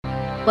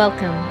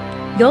Welcome.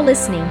 You're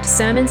listening to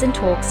sermons and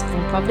talks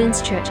from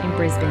Providence Church in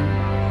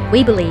Brisbane.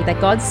 We believe that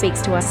God speaks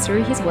to us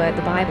through His Word,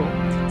 the Bible.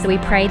 So we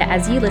pray that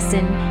as you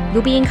listen,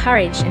 you'll be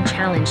encouraged and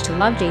challenged to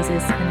love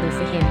Jesus and live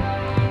for Him.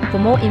 For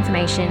more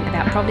information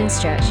about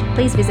Providence Church,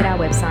 please visit our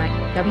website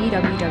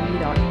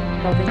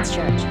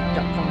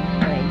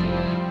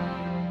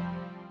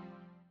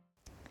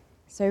www.providencechurch.com.au.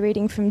 So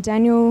reading from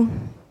Daniel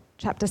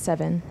chapter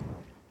 7.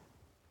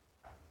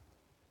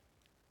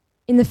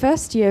 In the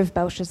first year of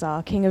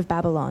Belshazzar, king of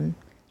Babylon,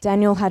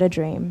 Daniel had a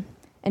dream,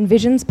 and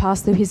visions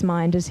passed through his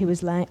mind as he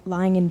was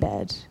lying in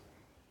bed.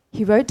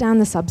 He wrote down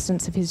the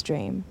substance of his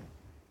dream.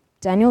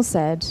 Daniel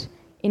said,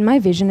 "In my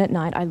vision at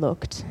night I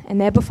looked,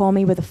 and there before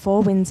me were the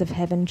four winds of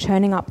heaven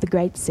churning up the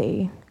great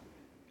sea.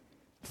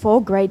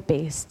 4 great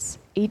beasts,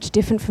 each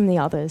different from the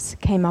others,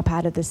 came up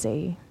out of the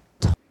sea.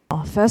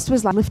 First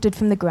was lifted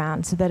from the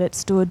ground so that it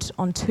stood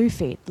on 2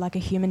 feet like a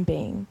human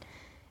being,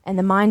 and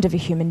the mind of a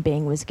human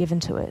being was given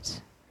to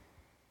it.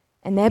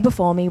 And there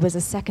before me was a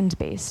second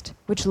beast,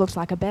 which looked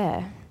like a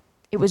bear.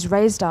 It was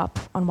raised up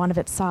on one of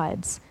its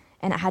sides,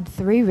 and it had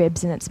 3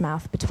 ribs in its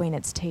mouth between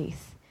its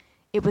teeth.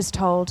 It was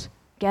told,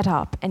 'Get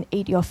up and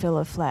eat your fill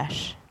of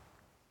flesh.'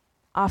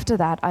 After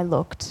that I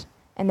looked,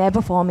 and there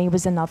before me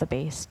was another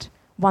beast,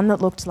 one that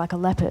looked like a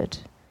leopard,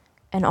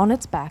 and on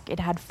its back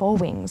it had 4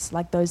 wings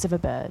like those of a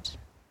bird.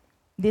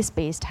 This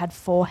beast had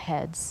 4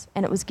 heads,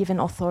 and it was given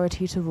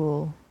authority to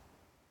rule.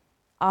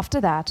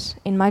 After that,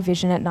 in my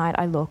vision at night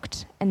I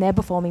looked, and there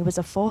before me was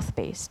a 4th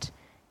beast,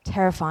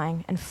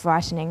 terrifying and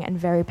frightening and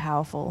very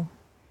powerful.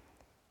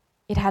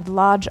 It had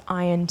large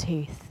iron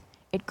teeth.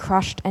 It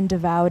crushed and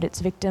devoured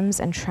its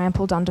victims and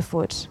trampled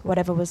underfoot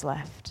whatever was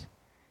left.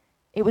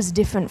 It was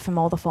different from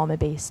all the former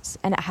beasts,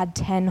 and it had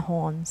 10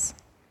 horns.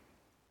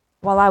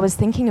 While I was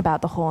thinking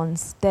about the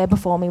horns, there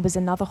before me was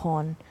another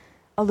horn,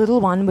 a little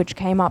one which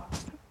came up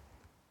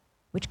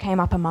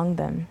among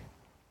them.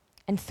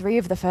 And 3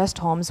 of the first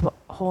horns were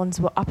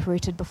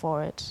uprooted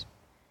before it.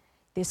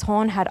 This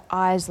horn had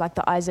eyes like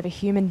the eyes of a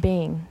human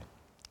being,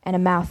 and a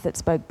mouth that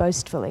spoke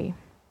boastfully.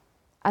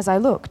 As I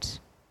looked,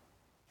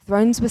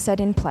 thrones were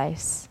set in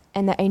place,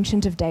 and the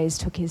Ancient of Days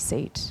took his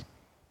seat.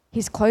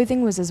 His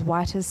clothing was as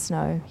white as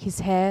snow,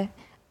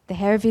 the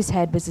hair of his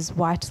head was as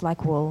white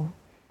like wool.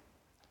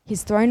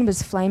 His throne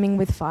was flaming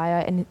with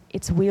fire, and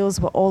its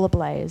wheels were all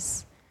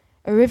ablaze.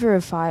 A river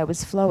of fire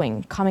was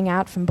flowing, coming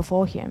out from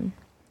before him.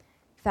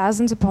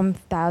 Thousands upon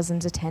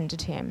thousands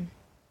attended him,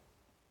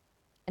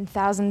 and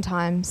 10,000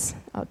 times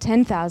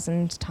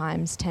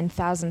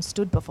 10,000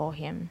 stood before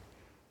him.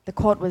 The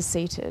court was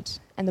seated,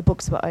 and the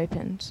books were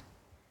opened.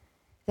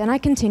 Then I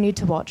continued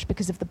to watch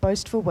because of the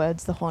boastful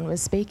words the horn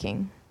was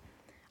speaking.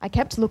 I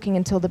kept looking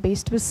until the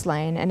beast was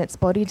slain and its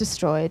body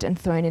destroyed and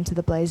thrown into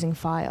the blazing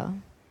fire.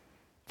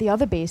 The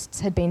other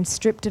beasts had been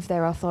stripped of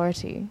their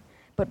authority,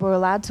 but were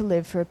allowed to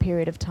live for a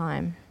period of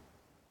time.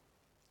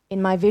 In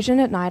my vision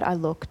at night I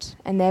looked,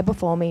 and there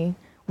before me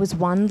was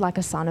one like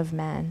a son of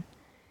man,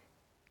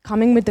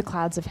 coming with the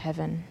clouds of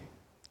heaven.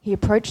 He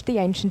approached the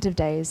Ancient of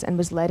Days and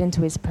was led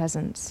into his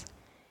presence.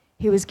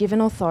 He was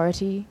given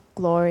authority,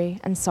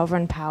 glory, and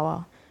sovereign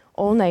power.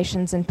 All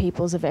nations and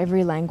peoples of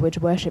every language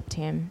worshipped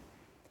him.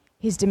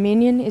 His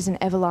dominion is an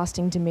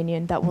everlasting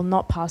dominion that will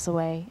not pass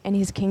away, and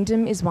his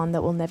kingdom is one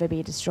that will never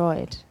be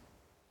destroyed.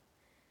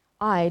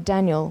 I,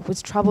 Daniel,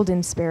 was troubled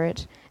in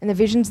spirit, and the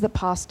visions that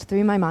passed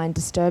through my mind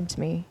disturbed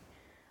me.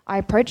 I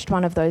approached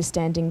one of those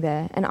standing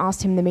there and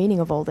asked him the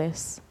meaning of all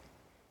this.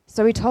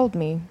 So he told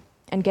me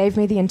and gave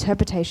me the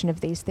interpretation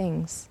of these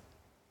things.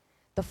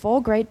 The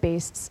 4 great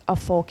beasts are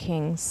 4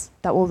 kings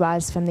that will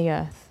rise from the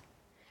earth,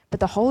 but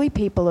the holy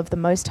people of the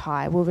Most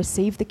High will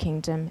receive the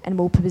kingdom and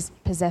will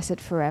possess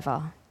it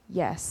forever.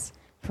 Yes,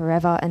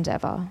 forever and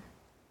ever.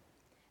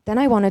 Then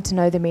I wanted to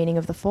know the meaning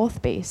of the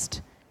 4th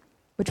beast,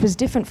 which was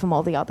different from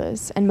all the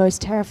others and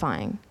most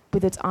terrifying,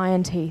 with its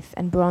iron teeth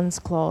and bronze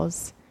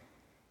claws.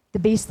 The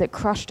beast that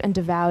crushed and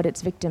devoured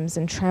its victims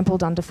and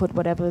trampled underfoot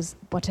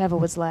whatever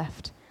was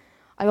left.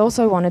 I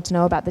also wanted to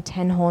know about the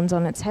 10 horns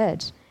on its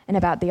head, and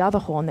about the other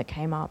horn that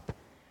came up,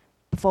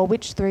 before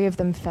which 3 of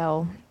them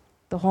fell,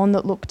 the horn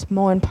that looked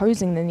more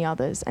imposing than the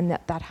others, and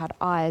that had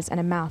eyes and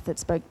a mouth that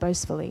spoke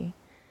boastfully.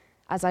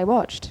 As I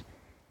watched,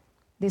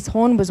 this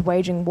horn was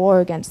waging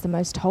war against the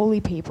most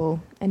holy people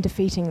and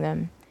defeating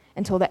them,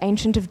 until the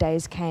Ancient of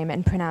Days came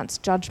and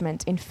pronounced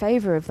judgment in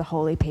favor of the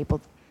holy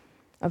people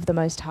of the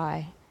Most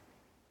High.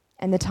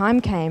 And the time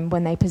came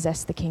when they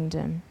possessed the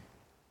kingdom.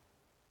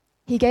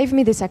 He gave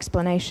me this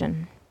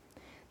explanation.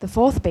 The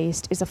 4th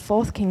beast is a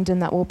 4th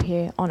kingdom that will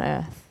appear on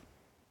earth.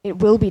 It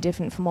will be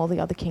different from all the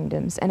other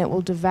kingdoms, and it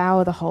will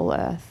devour the whole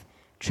earth,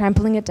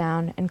 trampling it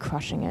down and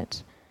crushing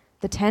it.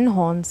 The 10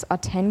 horns are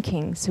 10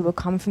 kings who will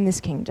come from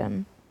this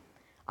kingdom.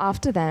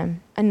 After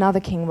them, another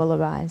king will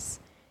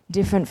arise,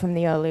 different from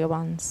the earlier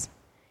ones.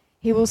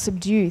 He will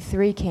subdue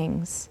 3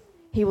 kings.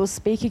 He will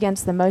speak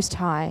against the Most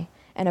High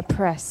and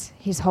oppress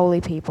his holy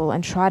people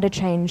and try to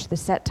change the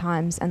set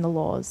times and the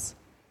laws.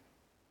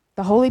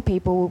 The holy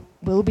people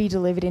will be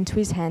delivered into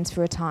his hands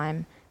for a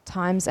time,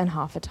 times and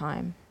half a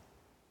time.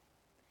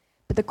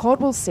 But the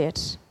court will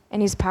sit,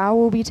 and his power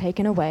will be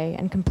taken away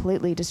and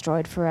completely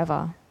destroyed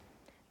forever.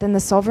 Then the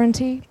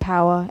sovereignty,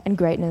 power, and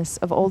greatness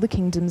of all the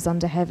kingdoms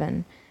under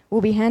heaven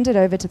will be handed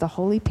over to the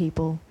holy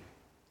people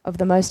of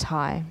the Most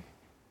High.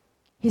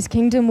 His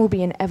kingdom will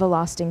be an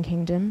everlasting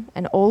kingdom,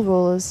 and all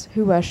rulers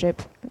who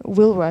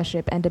will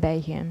worship and obey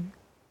him.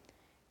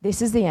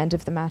 This is the end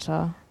of the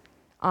matter.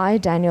 I,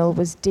 Daniel,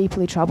 was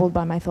deeply troubled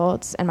by my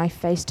thoughts, and my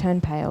face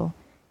turned pale,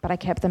 but I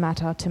kept the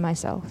matter to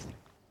myself.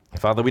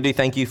 Father, we do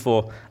thank you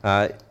for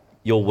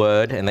your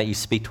word and that you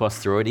speak to us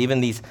through it.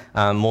 Even these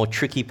more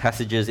tricky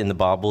passages in the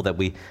Bible that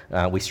we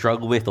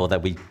struggle with or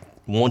that we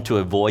want to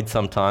avoid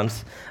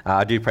sometimes.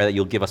 I do pray that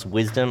you'll give us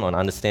wisdom on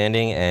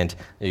understanding, and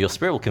your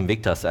Spirit will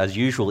convict us as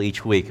usual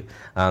each week,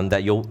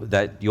 that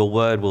your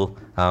word will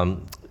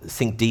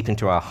sink deep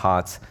into our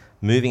hearts,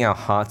 moving our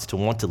hearts to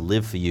want to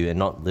live for you and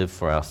not live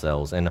for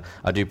ourselves. And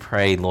I do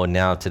pray, Lord,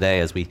 now today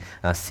as we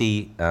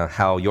see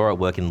how you're at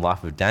work in the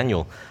life of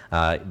Daniel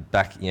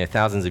back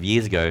thousands of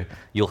years ago,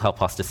 you'll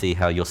help us to see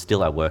how you're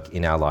still at work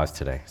in our lives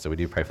today. So we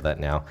do pray for that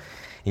now.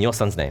 In your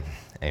Son's name,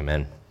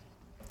 amen.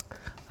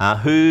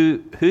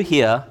 Who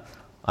here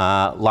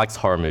likes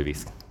horror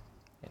movies?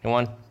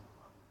 Anyone?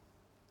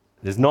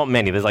 There's not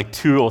many. There's like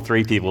 2 or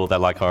 3 people that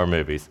like horror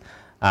movies.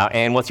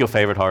 And what's your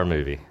favorite horror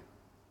movie?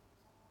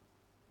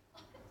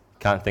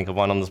 Can't think of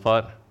one on the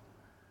spot.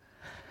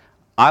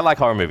 I like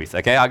horror movies,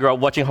 okay? I grew up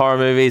watching horror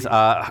movies.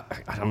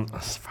 I'm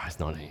surprised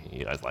none of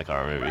you guys like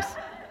horror movies.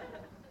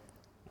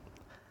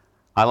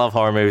 I love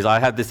horror movies. I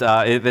have this,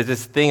 there's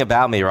this thing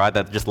about me, right,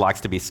 that just likes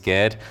to be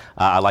scared.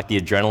 I like the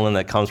adrenaline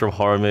that comes from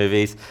horror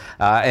movies.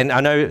 And I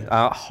know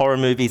horror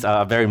movies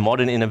are a very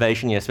modern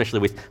innovation, especially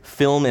with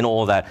film and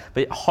all that.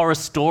 But horror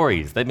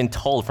stories, they've been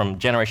told from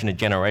generation to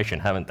generation,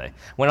 haven't they?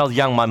 When I was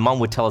young, my mum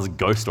would tell us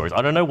ghost stories.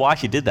 I don't know why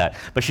she did that,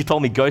 but she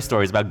told me ghost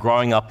stories about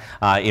growing up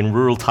in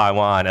rural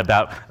Taiwan,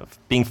 about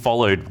being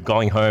followed,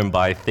 going home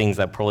by things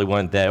that probably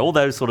weren't there, all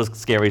those sort of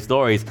scary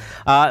stories.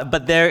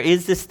 But there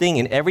is this thing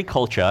in every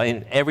culture,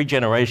 in every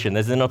generation,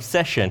 there's an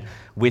obsession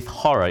with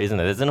horror, isn't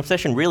there? There's an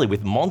obsession really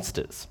with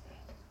monsters.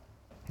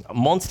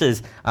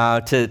 Monsters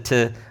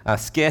to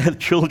scare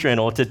children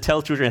or to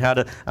tell children how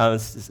to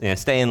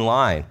stay in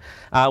line.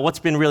 What's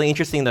been really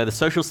interesting, though, the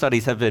social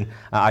studies have been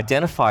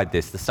identified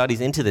this. The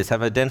studies into this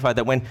have identified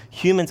that when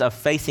humans are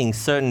facing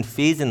certain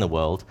fears in the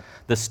world,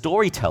 the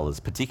storytellers,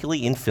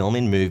 particularly in film,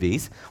 in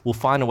movies, will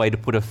find a way to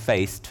put a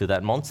face to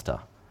that monster.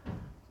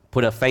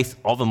 Put a face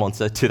of a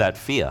monster to that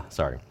fear,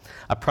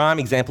 A prime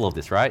example of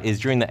this, right, is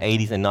during the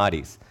 80s and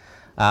 90s.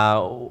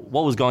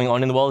 What was going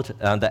on in the world?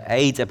 The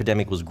AIDS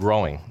epidemic was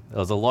growing. There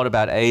was a lot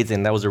about AIDS,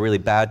 and that was a really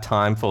bad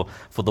time for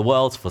the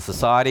world, for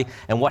society.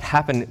 And what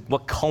happened,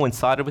 what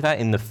coincided with that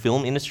in the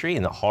film industry,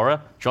 in the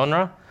horror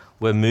genre,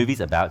 were movies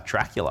about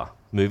Dracula,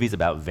 movies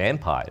about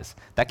vampires.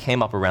 That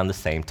came up around the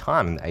same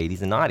time in the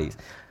 80s and 90s.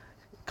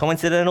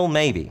 Coincidental?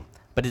 Maybe.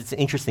 But it's an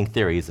interesting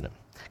theory, isn't it?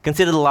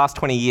 Consider the last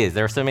 20 years.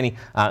 There are so many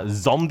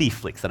zombie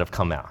flicks that have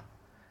come out.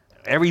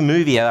 Every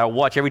movie I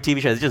watch, every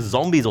TV show, there's just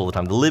zombies all the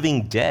time, the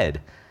living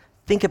dead.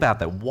 Think about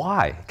that.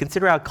 Why?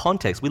 Consider our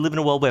context. We live in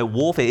a world where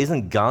warfare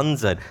isn't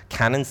guns and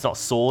cannons, not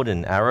sword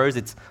and arrows.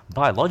 It's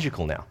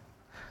biological now,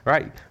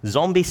 right?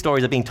 Zombie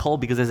stories are being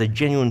told because there's a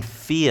genuine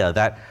fear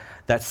that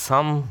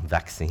some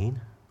vaccine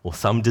or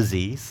some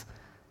disease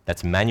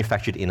that's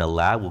manufactured in a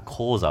lab will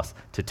cause us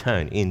to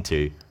turn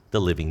into the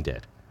living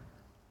dead.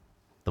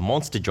 The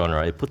monster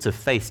genre, it puts a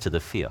face to the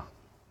fear.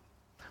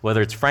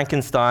 Whether it's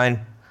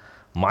Frankenstein,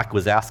 Mike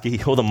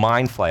Wazowski, or the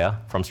Mind Flayer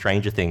from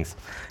Stranger Things.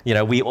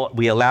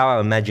 We allow our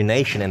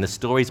imagination and the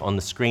stories on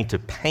the screen to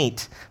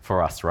paint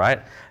for us,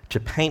 right? To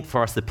paint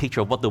for us the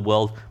picture of what the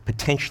world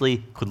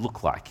potentially could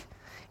look like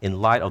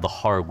in light of the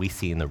horror we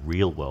see in the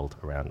real world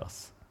around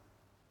us.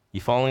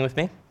 You following with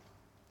me?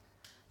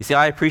 You see,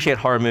 I appreciate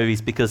horror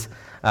movies because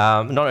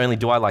not only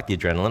do I like the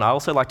adrenaline, I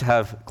also like to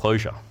have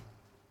closure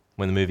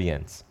when the movie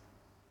ends.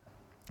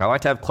 I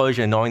like to have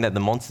closure knowing that the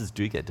monsters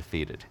do get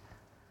defeated.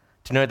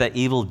 To know that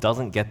evil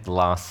doesn't get the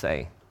last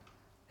say.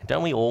 And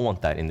don't we all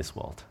want that in this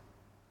world?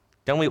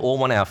 Don't we all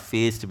want our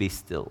fears to be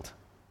stilled?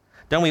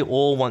 Don't we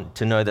all want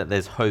to know that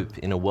there's hope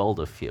in a world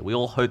of fear? We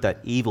all hope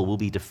that evil will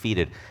be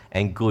defeated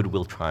and good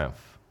will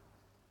triumph,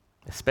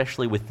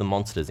 especially with the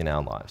monsters in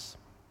our lives.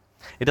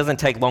 It doesn't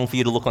take long for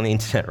you to look on the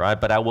internet, right?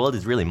 But our world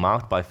is really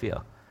marked by fear.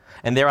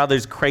 And there are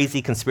those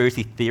crazy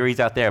conspiracy theories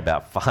out there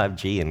about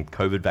 5G and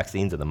COVID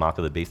vaccines and the mark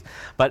of the beast.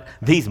 But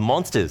these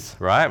monsters,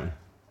 right?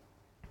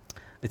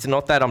 It's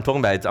not that I'm talking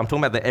about. I'm talking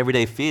about the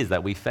everyday fears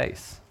that we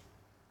face.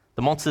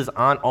 The monsters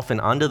aren't often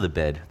under the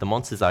bed. The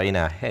monsters are in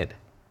our head.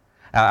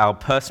 Our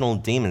personal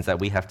demons that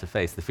we have to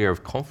face, the fear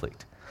of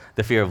conflict,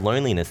 the fear of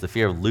loneliness, the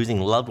fear of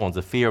losing loved ones,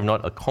 the fear of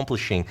not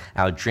accomplishing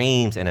our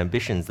dreams and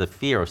ambitions, the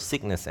fear of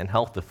sickness and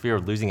health, the fear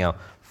of losing our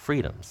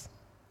freedoms,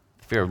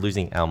 the fear of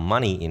losing our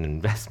money in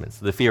investments,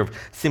 the fear of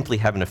simply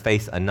having to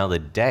face another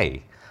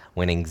day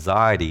when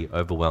anxiety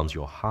overwhelms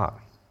your heart.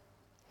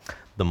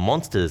 The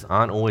monsters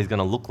aren't always going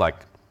to look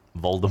like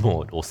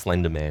Voldemort or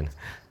Slender Man.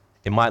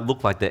 It might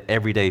look like the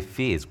everyday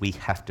fears we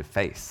have to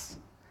face.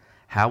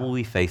 How will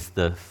we face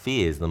the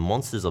fears, the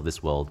monsters of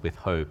this world with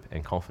hope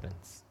and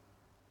confidence?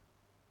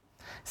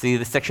 See,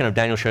 this section of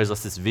Daniel shows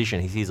us this vision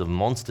he sees of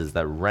monsters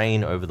that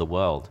reign over the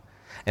world.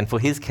 And for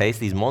his case,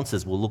 these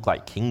monsters will look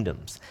like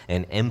kingdoms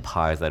and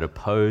empires that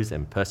oppose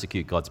and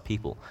persecute God's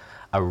people.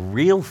 A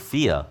real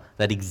fear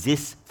that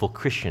exists for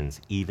Christians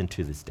even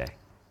to this day.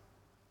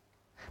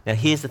 Now,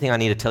 here's the thing I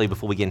need to tell you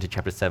before we get into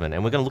chapter 7,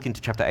 and we're going to look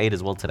into chapter 8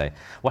 as well today.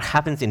 What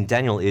happens in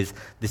Daniel is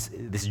this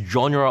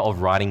genre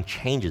of writing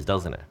changes,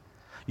 doesn't it?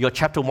 You got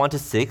chapter 1 to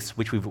 6,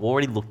 which we've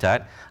already looked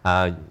at.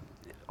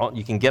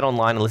 You can get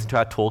online and listen to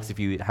our talks if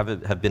you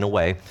have been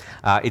away.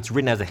 It's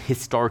written as a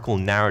historical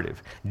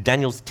narrative.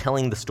 Daniel's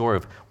telling the story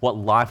of what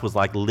life was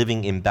like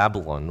living in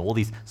Babylon, all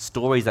these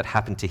stories that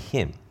happened to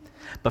him.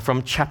 But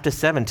from chapter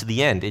 7 to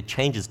the end, it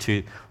changes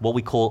to what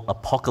we call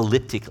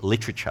apocalyptic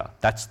literature.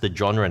 That's the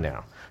genre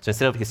now. So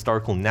instead of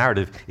historical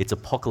narrative, it's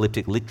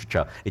apocalyptic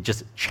literature. It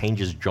just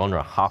changes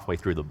genre halfway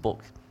through the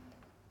book.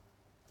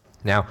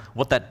 Now,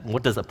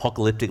 what does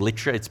apocalyptic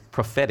literature? It's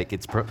prophetic.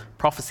 It's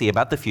prophecy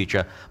about the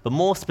future, but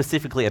more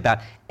specifically about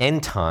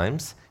end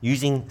times,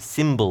 using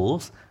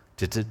symbols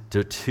to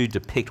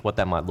depict what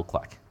that might look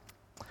like.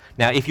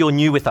 Now, if you're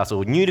new with us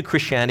or new to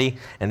Christianity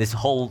and this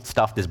whole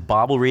stuff, this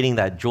Bible reading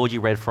that Georgie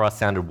read for us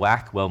sounded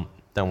whack, well,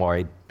 don't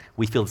worry.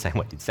 We feel the same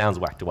way. It sounds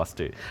whack to us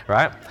too,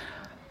 right?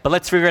 But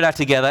let's figure it out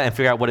together and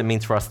figure out what it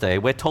means for us today.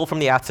 We're told from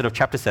the outset of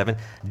chapter 7,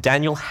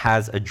 Daniel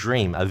has a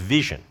dream, a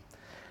vision.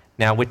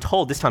 Now, we're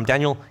told this time,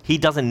 Daniel, he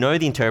doesn't know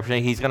the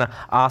interpretation. He's going to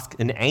ask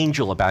an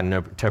angel about an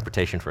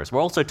interpretation for us.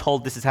 We're also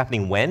told this is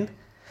happening when?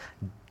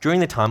 During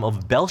the time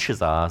of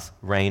Belshazzar's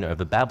reign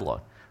over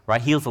Babylon,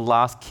 right? He was the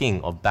last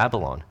king of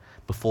Babylon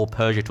before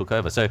Persia took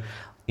over. So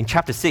in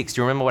chapter 6,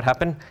 do you remember what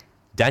happened?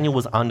 Daniel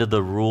was under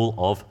the rule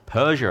of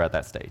Persia at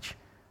that stage.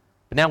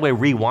 But now we're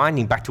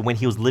rewinding back to when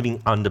he was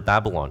living under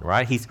Babylon,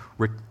 right? He's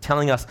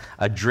telling us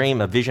a dream,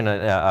 a vision,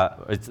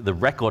 it's the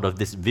record of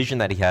this vision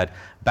that he had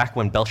back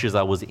when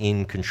Belshazzar was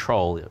in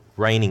control,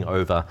 reigning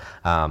over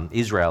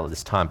Israel at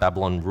this time,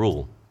 Babylon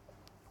rule.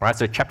 Right?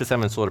 So chapter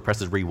 7 sort of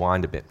presses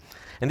rewind a bit.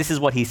 And this is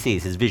what he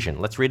sees, his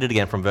vision. Let's read it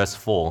again from verse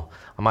 4.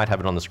 I might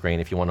have it on the screen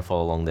if you want to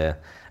follow along there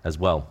as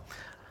well.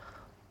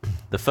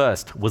 The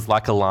first was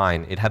like a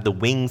lion. It had the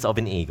wings of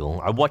an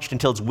eagle. I watched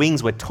until its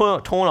wings were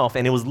torn off,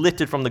 and it was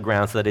lifted from the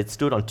ground so that it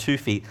stood on 2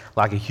 feet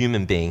like a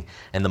human being,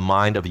 and the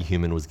mind of a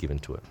human was given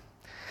to it.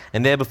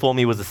 And there before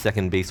me was a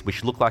second beast,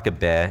 which looked like a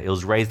bear. It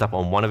was raised up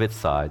on one of its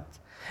sides,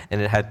 and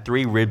it had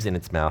 3 ribs in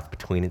its mouth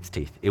between its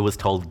teeth. It was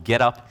told,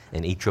 "Get up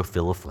and eat your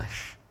fill of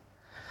flesh."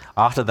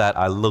 After that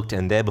I looked,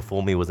 and there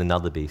before me was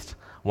another beast,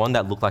 one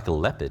that looked like a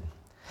leopard.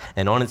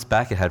 And on its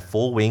back it had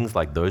 4 wings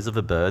like those of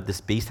a bird.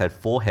 This beast had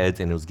 4 heads,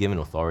 and it was given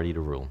authority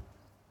to rule.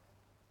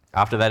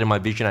 After that, in my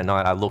vision at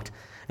night, I looked,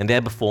 and there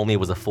before me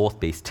was a 4th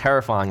beast,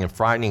 terrifying and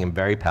frightening and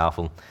very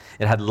powerful.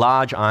 It had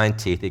large iron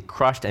teeth. It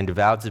crushed and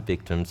devoured its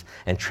victims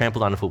and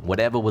trampled underfoot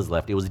whatever was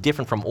left. It was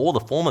different from all the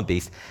former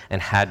beasts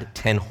and had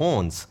 10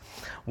 horns.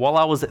 While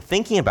I was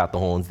thinking about the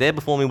horns, there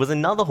before me was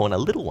another horn, a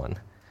little one,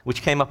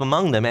 which came up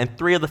among them, and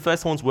 3 of the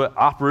first horns were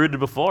uprooted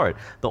before it.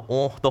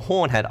 The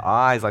horn had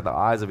eyes like the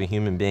eyes of a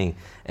human being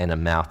and a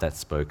mouth that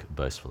spoke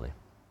boastfully.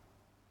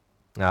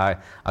 Now,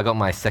 I got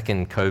my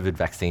second COVID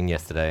vaccine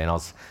yesterday, and I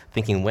was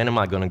thinking, when am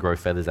I going to grow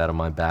feathers out of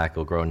my back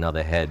or grow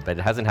another head? But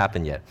it hasn't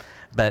happened yet.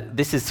 But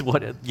this is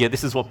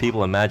what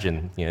people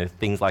imagine,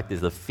 things like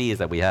this, the fears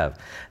that we have.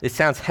 It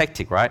sounds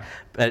hectic, right?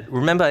 But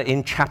remember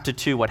in chapter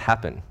 2 what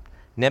happened.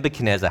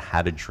 Nebuchadnezzar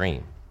had a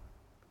dream.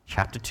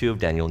 Chapter 2 of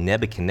Daniel,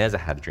 Nebuchadnezzar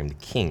had a dream, the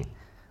king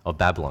of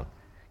Babylon.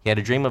 He had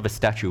a dream of a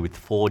statue with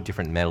 4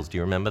 different metals. Do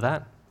you remember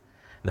that?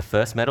 The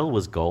first metal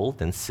was gold,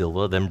 then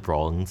silver, then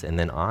bronze, and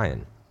then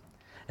iron.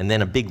 And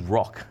then a big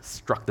rock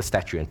struck the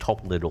statue and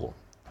toppled it all.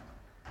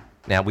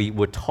 Now, we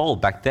were told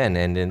back then,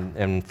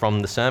 and from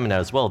the sermon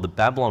as well, that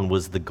Babylon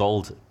was the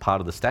gold part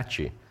of the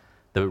statue,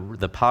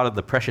 the part of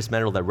the precious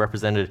metal that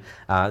represented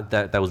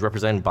that was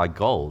represented by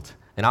gold.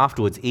 And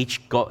afterwards,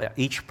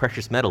 each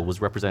precious metal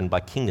was represented by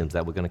kingdoms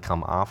that were going to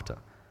come after,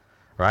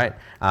 right?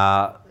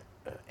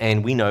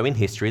 And we know in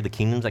history the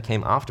kingdoms that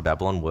came after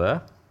Babylon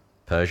were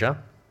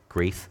Persia,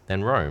 Greece,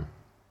 then Rome.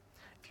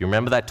 If you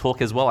remember that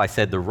talk as well, I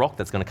said the rock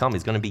that's going to come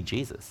is going to be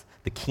Jesus,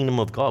 the kingdom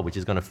of God, which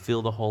is going to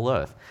fill the whole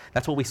earth.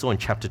 That's what we saw in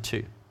chapter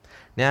 2.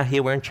 Now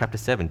here we're in chapter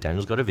 7.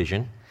 Daniel's got a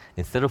vision.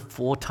 Instead of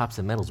 4 types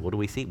of metals, what do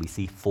we see? We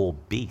see 4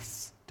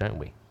 beasts, don't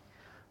we?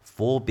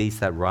 4 beasts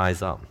that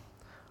rise up.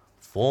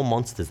 4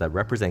 monsters that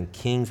represent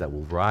kings that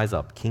will rise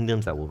up,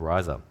 kingdoms that will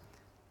rise up.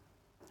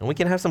 And we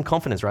can have some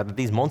confidence, right, that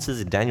these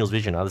monsters in Daniel's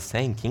vision are the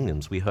same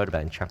kingdoms we heard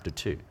about in chapter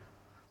 2.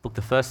 Look,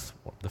 the first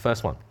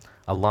one,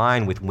 a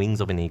lion with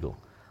wings of an eagle,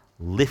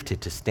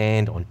 lifted to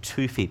stand on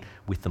 2 feet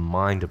with the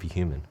mind of a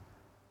human.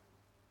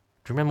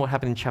 Do you remember what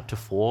happened in chapter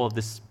 4 of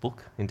this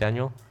book in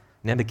Daniel?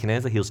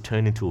 Nebuchadnezzar, he was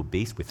turned into a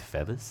beast with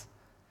feathers.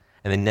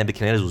 And then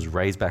Nebuchadnezzar was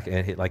raised back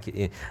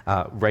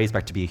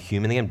to be a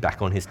human again,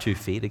 back on his 2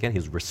 feet again. He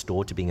was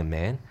restored to being a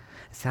man.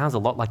 It sounds a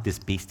lot like this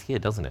beast here,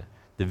 doesn't it?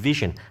 The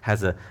vision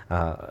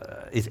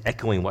is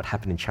echoing what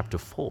happened in chapter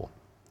 4,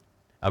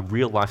 a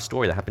real life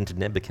story that happened to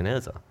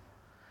Nebuchadnezzar.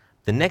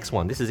 The next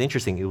one, this is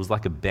interesting, it was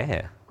like a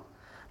bear.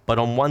 But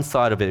on one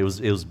side of it,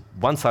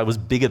 one side was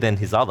bigger than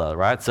his other,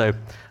 right? So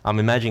I'm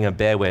imagining a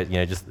bear where,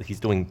 he's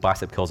doing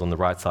bicep curls on the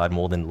right side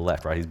more than the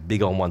left, right? He's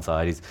big on one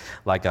side. He's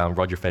like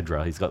Roger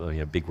Federer. He's got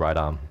a big right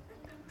arm.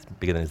 It's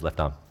bigger than his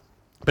left arm.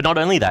 But not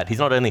only that, he's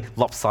not only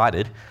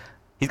lopsided,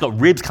 he's got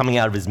ribs coming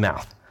out of his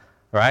mouth,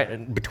 right?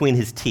 And between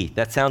his teeth.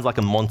 That sounds like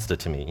a monster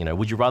to me.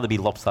 Would you rather be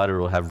lopsided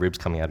or have ribs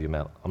coming out of your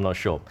mouth? I'm not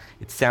sure.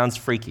 It sounds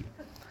freaky.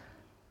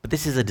 But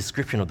this is a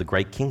description of the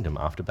great kingdom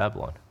after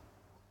Babylon.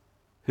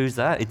 Who's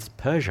that? It's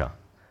Persia.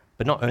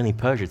 But not only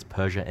Persia, it's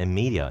Persia and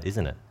Media,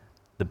 isn't it?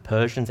 The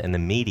Persians and the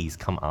Medes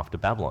come after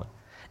Babylon.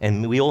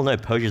 And we all know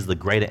Persia is the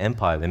greater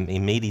empire, and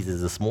Medes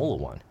is the smaller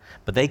one.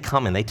 But they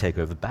come and they take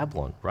over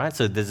Babylon, right?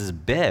 So there's this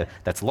bear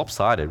that's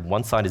lopsided.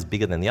 One side is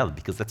bigger than the other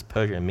because that's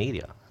Persia and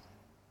Media.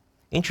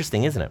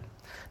 Interesting, isn't it?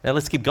 Now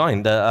let's keep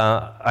going.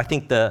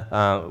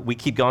 We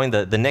keep going.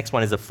 The next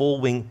one is a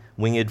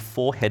four-winged,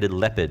 four-headed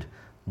leopard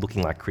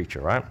looking like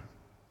creature, right?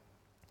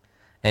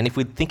 And if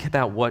we think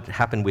about what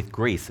happened with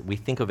Greece, we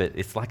think of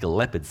it's like a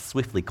leopard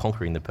swiftly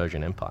conquering the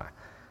Persian Empire.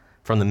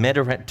 From the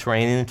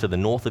Mediterranean to the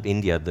north of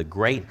India, the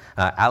great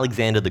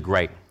Alexander the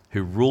Great,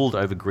 who ruled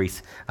over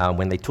Greece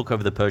when they took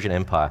over the Persian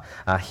Empire,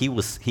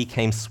 he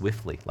came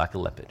swiftly like a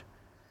leopard,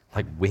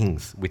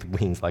 with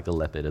wings like a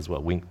leopard as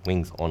well,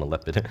 wings on a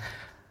leopard.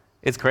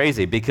 It's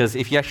crazy because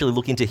if you actually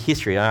look into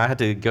history, I had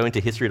to go into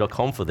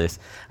history.com for this,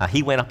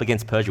 he went up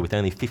against Persia with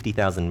only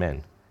 50,000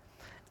 men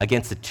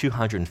against a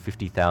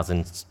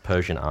 250,000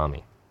 Persian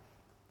army.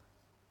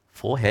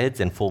 4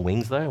 heads and 4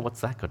 wings though, what's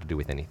that got to do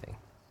with anything?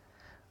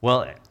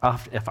 Well,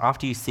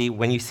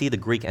 when you see the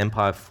Greek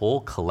Empire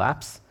fall,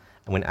 collapse,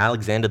 and when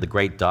Alexander the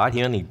Great died,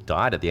 he only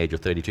died at the age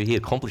of 32, he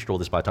accomplished all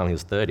this by the time he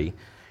was 30,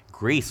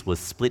 Greece was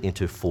split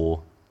into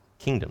 4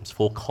 kingdoms,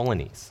 4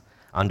 colonies,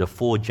 under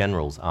 4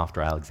 generals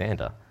after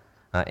Alexander.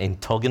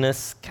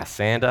 Antigonus,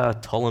 Cassander,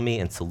 Ptolemy,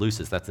 and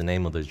Seleucus, that's the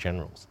name of those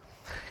generals.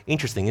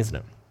 Interesting, isn't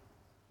it?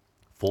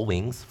 4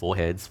 wings, 4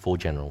 heads, 4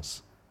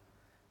 generals.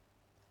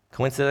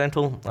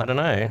 Coincidental? I don't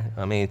know.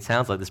 I mean, it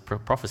sounds like this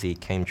prophecy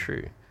came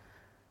true.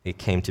 It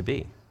came to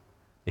be.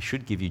 It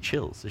should give you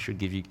chills.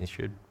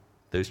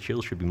 Those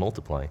chills should be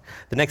multiplying.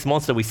 The next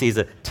monster we see is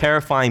a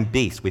terrifying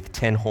beast with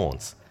 10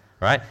 horns,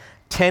 right?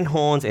 10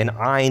 horns and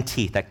iron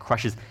teeth that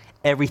crushes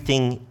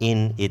everything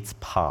in its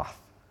path.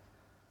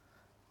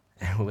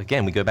 And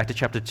again, we go back to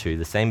chapter 2,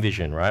 the same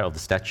vision, right, of the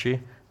statue.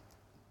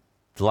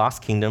 The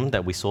last kingdom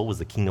that we saw was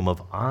the kingdom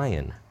of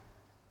iron.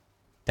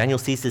 Daniel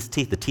sees his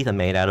teeth. The teeth are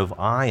made out of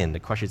iron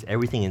that crushes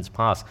everything in its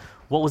path.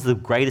 What was the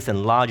greatest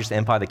and largest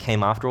empire that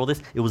came after all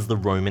this? It was the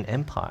Roman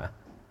Empire.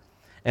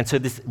 And so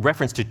this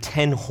reference to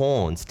 10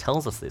 horns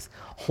tells us this.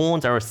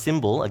 Horns are a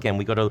symbol. Again,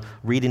 we've got to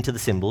read into the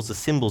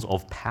symbols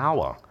of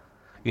power.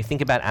 You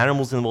think about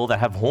animals in the world that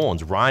have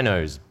horns,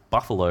 rhinos,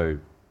 buffalo,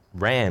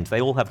 rams,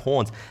 they all have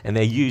horns, and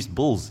they're used,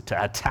 bulls,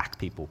 to attack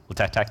people, or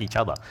to attack each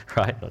other,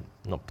 right?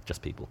 Not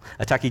just people,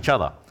 attack each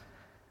other.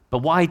 But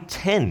why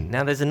 10?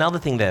 Now there's another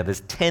thing there,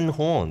 there's 10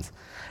 horns.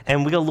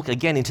 And we're going to look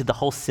again into the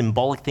whole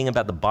symbolic thing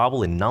about the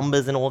Bible and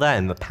numbers and all that,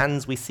 and the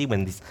patterns we see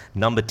when this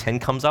number 10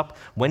 comes up.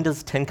 When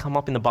does 10 come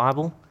up in the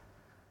Bible?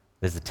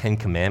 There's the 10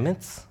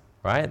 commandments,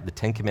 right? The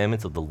 10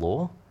 commandments of the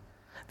law.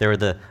 There are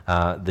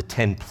the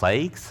 10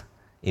 plagues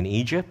in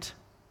Egypt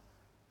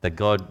that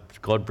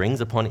God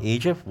brings upon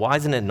Egypt. Why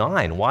isn't it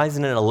 9? Why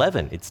isn't it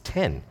 11? It's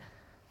 10.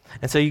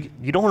 And so you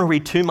don't want to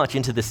read too much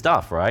into this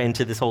stuff, right?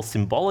 Into this whole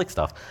symbolic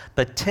stuff.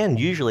 But 10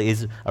 usually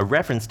is a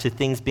reference to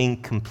things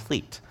being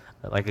complete,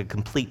 like a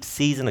complete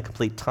season, a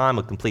complete time,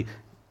 a complete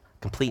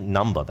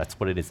number. That's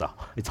what it is.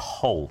 It's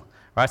whole,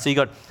 right? So you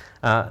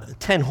got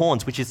 10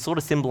 horns, which is sort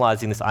of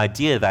symbolizing this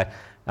idea that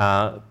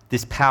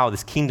this power,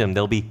 this kingdom,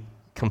 there'll be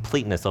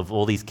completeness of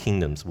all these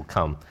kingdoms will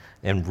come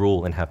and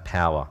rule and have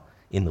power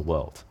in the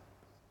world.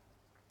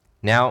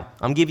 Now,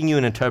 I'm giving you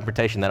an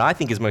interpretation that I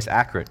think is most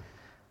accurate,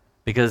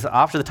 because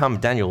after the time of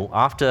Daniel,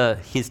 after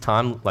his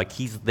time, like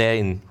he's there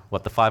in,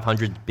 the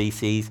 500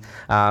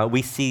 BCs,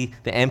 we see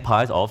the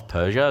empires of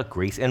Persia,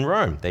 Greece, and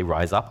Rome. They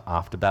rise up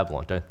after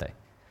Babylon, don't they?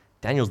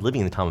 Daniel's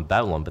living in the time of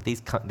Babylon, but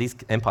these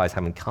empires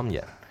haven't come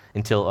yet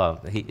until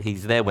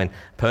he's there when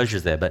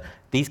Persia's there. But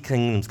these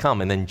kingdoms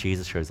come, and then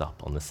Jesus shows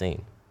up on the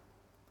scene.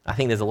 I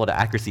think there's a lot of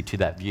accuracy to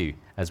that view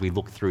as we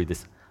look through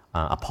this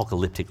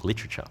apocalyptic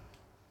literature.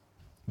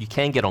 You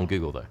can get on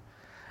Google, though.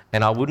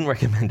 And I wouldn't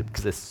recommend it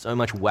because there's so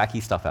much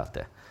wacky stuff out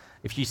there.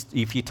 If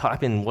you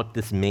type in what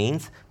this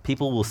means,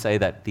 people will say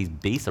that these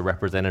beasts are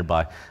represented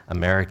by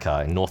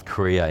America and North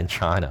Korea and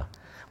China.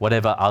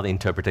 Whatever other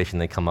interpretation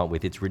they come up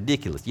with, it's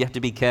ridiculous. You have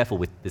to be careful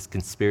with this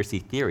conspiracy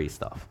theory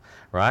stuff,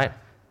 right?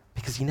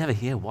 Because you never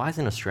hear, why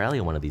isn't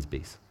Australia one of these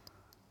beasts?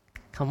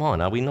 Come on,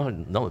 are we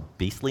not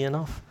beastly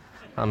enough?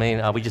 I mean,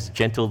 are we just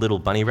gentle little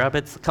bunny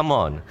rabbits? Come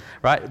on,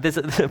 right?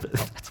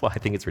 That's why I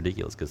think it's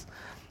ridiculous.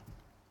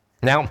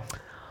 Now,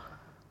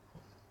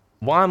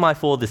 why am I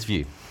for this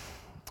view?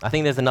 I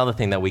think there's another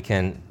thing that we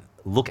can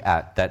look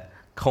at that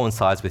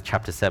coincides with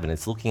chapter 7.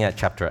 It's looking at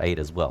chapter 8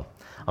 as well.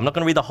 I'm not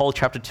going to read the whole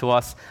chapter to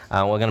us.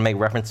 We're going to make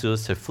reference to it,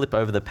 so flip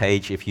over the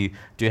page if you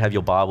do have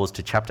your Bibles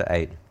to chapter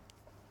 8.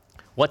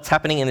 What's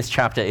happening in this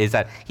chapter is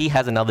that he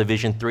has another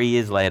vision 3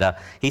 years later.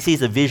 He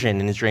sees a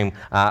vision in his dream,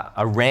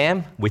 a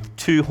ram with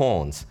 2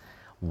 horns,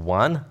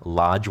 one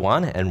large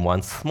one and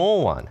one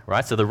small one,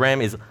 right? So the ram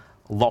is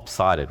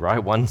lopsided, right?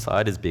 One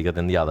side is bigger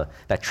than the other.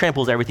 That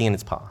tramples everything in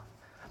its path.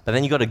 But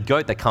then you've got a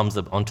goat that comes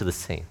up onto the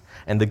scene.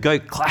 And the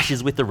goat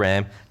clashes with the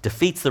ram,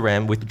 defeats the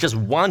ram with just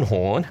one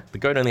horn. The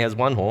goat only has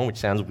one horn, which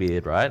sounds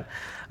weird, right?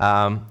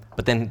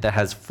 But then that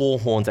has 4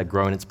 horns that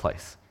grow in its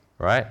place,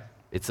 right?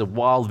 It's a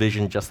wild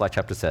vision just like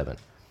chapter 7.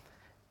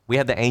 We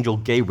have the angel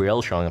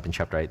Gabriel showing up in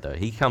chapter 8, though.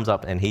 He comes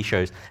up and he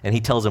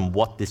tells him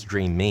what this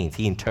dream means.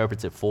 He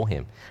interprets it for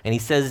him. And he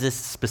says this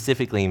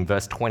specifically in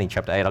verse 20,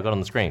 chapter 8. I got it on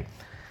the screen.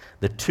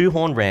 The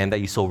 2-horned ram that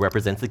you saw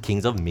represents the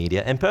kings of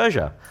Media and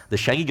Persia. The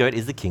shaggy goat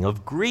is the king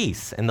of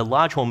Greece, and the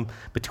large horn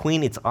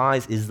between its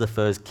eyes is the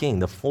first king.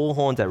 The 4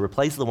 horns that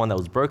replace the one that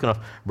was broken off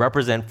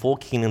represent 4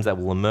 kingdoms that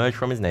will emerge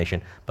from his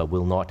nation, but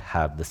will not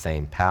have the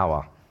same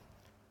power.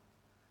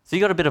 So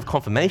you got a bit of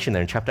confirmation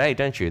there in chapter 8,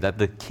 don't you? That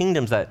the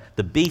kingdoms that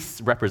the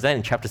beasts represent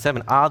in chapter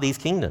 7 are these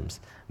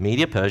kingdoms.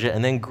 Media, Persia,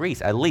 and then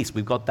Greece. At least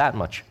we've got that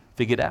much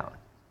figured out.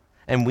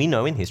 And we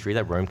know in history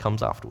that Rome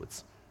comes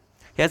afterwards.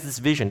 He has this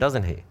vision,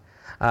 doesn't he?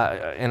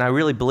 And I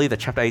really believe that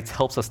chapter 8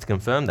 helps us to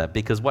confirm that,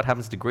 because what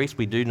happens to Greece,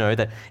 we do know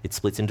that it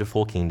splits into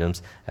 4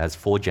 kingdoms as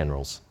 4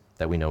 generals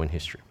that we know in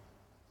history.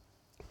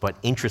 But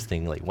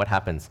interestingly, what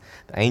happens?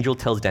 The angel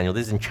tells Daniel,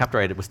 this is in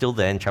chapter 8, we're still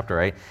there in chapter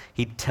 8,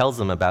 he tells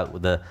them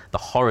about the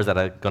horrors that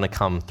are going to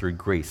come through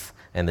Greece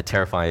and the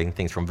terrifying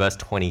things from verse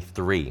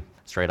 23,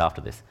 straight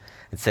after this.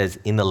 It says,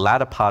 in the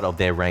latter part of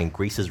their reign,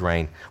 Greece's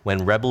reign,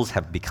 when rebels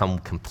have become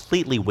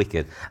completely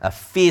wicked, a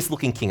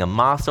fierce-looking king, a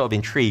master of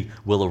intrigue,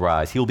 will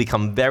arise. He will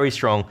become very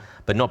strong,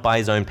 but not by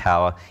his own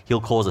power. He'll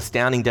cause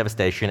astounding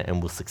devastation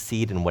and will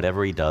succeed in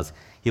whatever he does.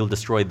 He'll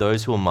destroy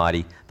those who are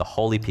mighty, the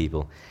holy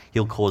people.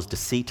 He'll cause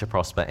deceit to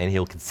prosper, and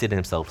he'll consider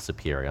himself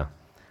superior.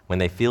 When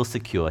they feel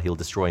secure, he'll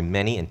destroy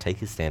many and take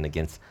his stand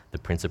against the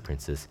Prince of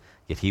Princes.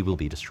 Yet he will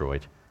be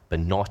destroyed,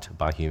 but not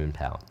by human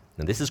power.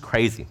 Now this is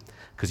crazy,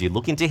 because you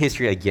look into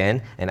history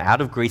again, and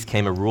out of Greece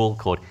came a rule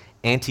called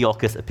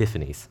Antiochus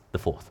Epiphanes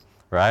IV,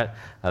 right?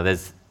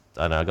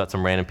 I got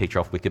some random picture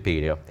off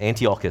Wikipedia.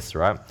 Antiochus,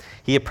 right?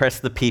 He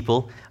oppressed the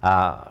people.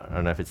 I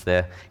don't know if it's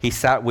there. He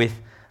sat with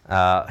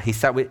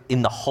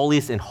in the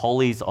holiest and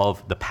holies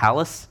of the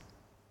palace,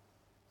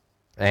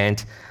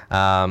 and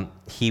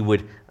he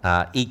would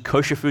eat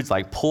kosher foods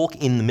like pork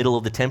in the middle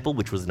of the temple,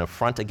 which was an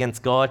affront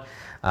against God.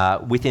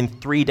 Within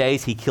 3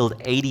 days, he killed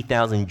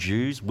 80,000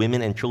 Jews,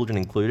 women and children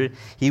included.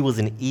 He was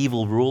an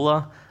evil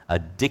ruler, a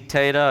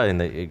dictator,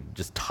 and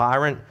just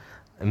tyrant.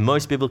 And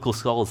most biblical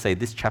scholars say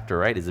this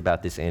chapter 8 is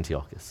about this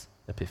Antiochus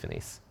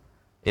Epiphanes.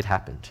 It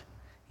happened.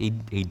 He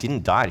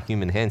didn't die at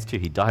human hands too.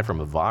 He died from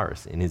a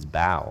virus in his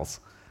bowels.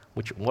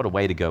 What a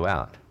way to go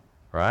out,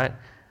 right?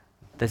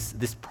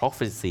 This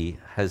prophecy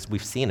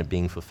we've seen it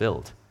being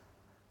fulfilled.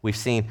 We've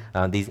seen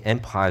these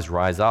empires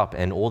rise up,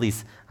 and all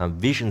these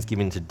visions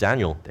given to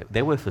Daniel,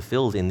 they were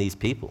fulfilled in these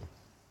people.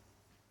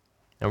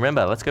 Now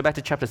remember, let's go back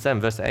to chapter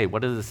 7, verse 8.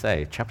 What does it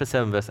say? Chapter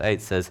 7, verse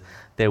 8 says,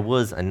 there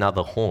was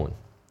another horn,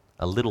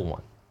 a little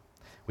one,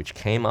 which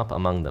came up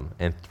among them,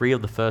 and 3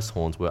 of the first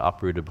horns were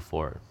uprooted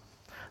before it.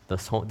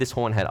 This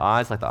horn had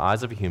eyes like the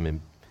eyes of a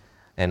human,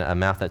 and a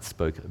mouth that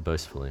spoke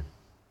boastfully.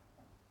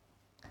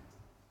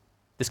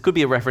 This could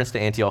be a reference to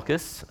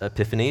Antiochus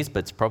Epiphanes, but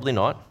it's probably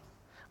not.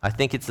 I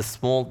think this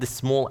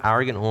small,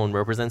 arrogant horn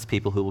represents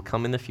people who will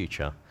come in the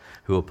future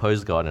who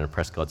oppose God and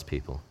oppress God's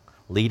people,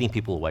 leading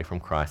people away from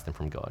Christ and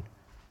from God.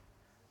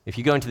 If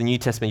you go into the New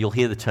Testament, you'll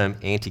hear the term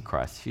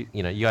Antichrist. You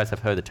guys have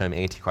heard the term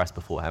Antichrist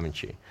before,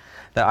 haven't you?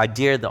 The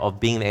idea of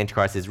being the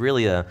Antichrist is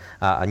really a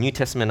New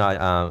Testament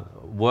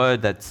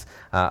word that's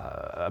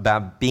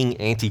about being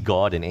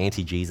anti-God and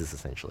anti-Jesus,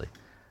 essentially.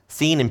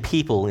 Seen in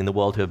people in the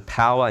world who have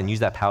power and use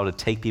that power to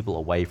take people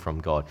away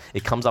from God.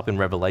 It comes up in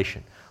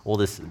Revelation. All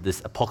this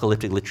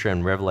apocalyptic literature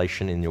and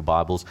Revelation in your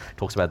Bibles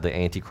talks about the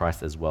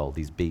Antichrist as well,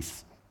 these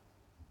beasts.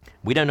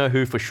 We don't know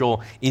who for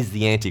sure is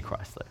the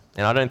Antichrist, though,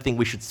 and I don't think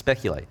we should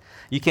speculate.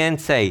 You can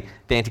say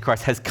the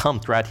Antichrist has come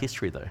throughout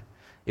history, though.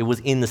 It was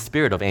in the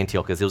spirit of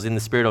Antiochus. It was in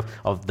the spirit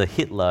of the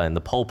Hitler and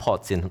the Pol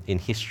Pots in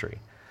history,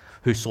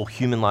 who saw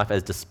human life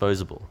as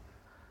disposable.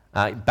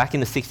 Back in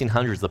the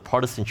 1600s, the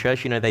Protestant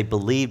church, they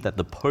believed that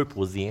the Pope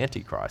was the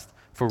Antichrist,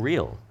 for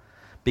real,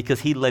 because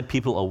he led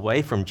people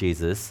away from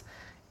Jesus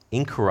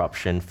in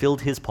corruption,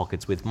 filled his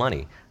pockets with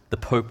money. The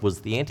Pope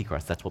was the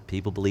Antichrist. That's what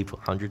people believed for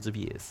hundreds of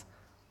years.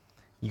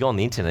 You go on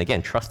the internet,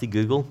 again, trusty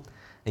Google,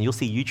 and you'll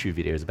see YouTube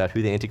videos about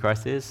who the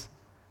Antichrist is.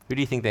 Who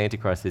do you think the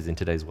Antichrist is in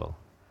today's world?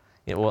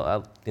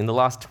 In the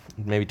last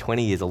maybe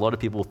 20 years, a lot of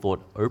people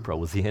thought Oprah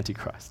was the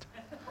Antichrist.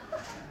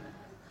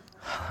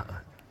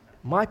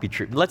 Might be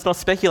true. Let's not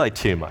speculate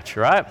too much,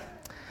 right?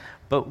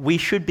 But we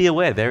should be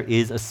aware there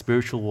is a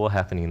spiritual war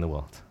happening in the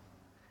world.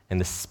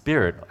 And the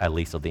spirit, at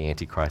least, of the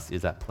Antichrist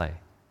is at play.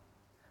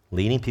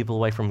 Leading people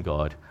away from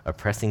God,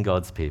 oppressing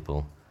God's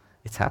people.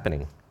 It's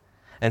happening.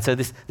 And so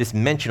this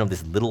mention of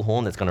this little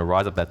horn that's going to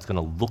rise up, that's going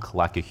to look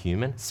like a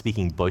human,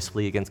 speaking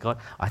boastfully against God,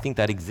 I think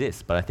that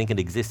exists, but I think it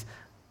exists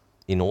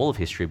in all of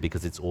history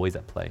because it's always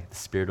at play. The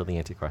spirit of the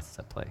Antichrist is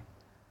at play.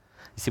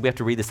 You see, we have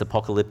to read this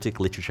apocalyptic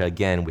literature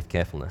again with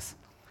carefulness.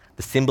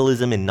 The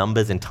symbolism in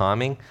numbers and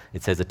timing,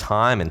 it says a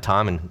time and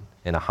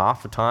a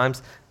half of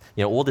times.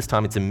 All this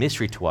time, it's a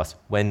mystery to us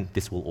when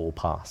this will all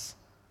pass.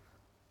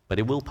 But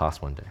it will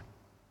pass one day.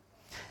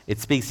 It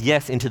speaks,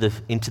 yes, into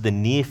the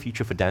near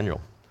future for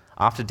Daniel.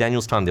 After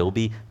Daniel's time, there will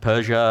be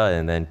Persia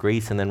and then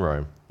Greece and then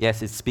Rome.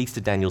 Yes, it speaks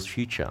to Daniel's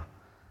future.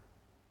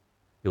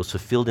 It was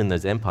fulfilled in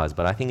those empires,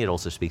 but I think it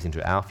also speaks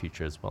into our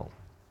future as well.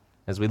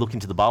 As we look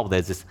into the Bible,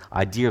 there's this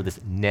idea of this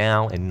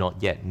now and not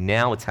yet.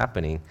 Now it's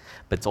happening,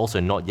 but it's also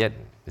not yet.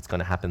 It's going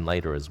to happen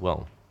later as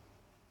well.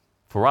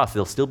 For us,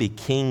 there'll still be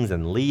kings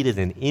and leaders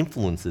and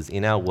influences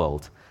in our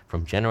world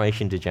from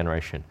generation to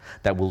generation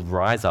that will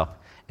rise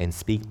up and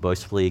speak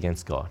boastfully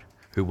against God,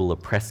 who will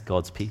oppress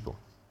God's people.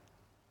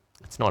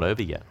 It's not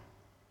over yet.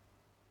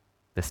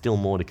 There's still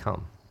more to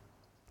come.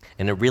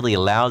 And it really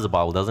allows the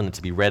Bible, doesn't it,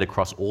 to be read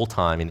across all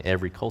time in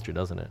every culture,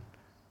 doesn't it?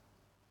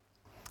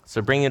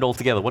 So bringing it all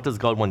together, what does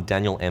God want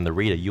Daniel and the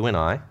reader, you and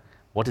I,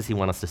 what does he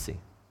want us to see?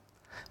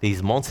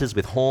 These monsters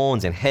with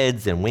horns and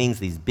heads and wings,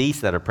 these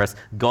beasts that oppress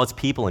God's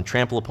people and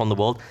trample upon the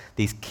world,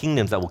 these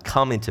kingdoms that will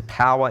come into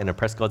power and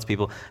oppress God's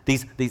people,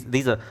 these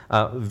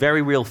are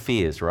very real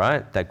fears,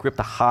 right, that grip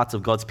the hearts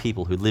of God's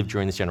people who live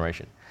during this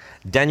generation.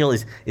 Daniel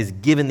is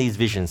given these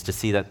visions to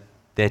see that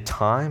their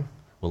time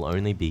will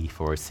only be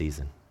for a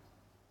season.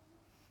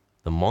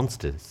 The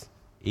monsters,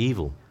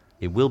 evil,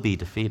 it will be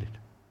defeated.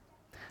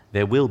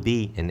 There will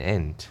be an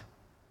end,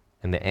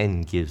 and the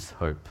end gives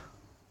hope.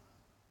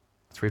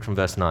 Let's read from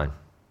verse 9.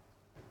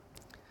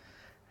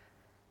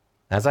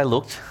 As I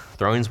looked,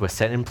 thrones were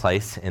set in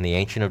place, and the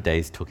Ancient of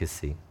Days took his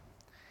seat.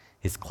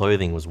 His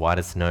clothing was white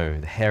as snow,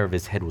 the hair of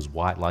his head was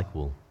white like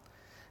wool.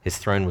 His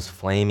throne was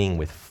flaming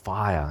with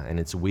fire, and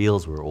its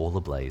wheels were all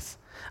ablaze.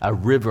 A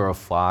river of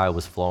fire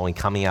was flowing,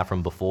 coming out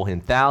from before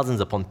him. Thousands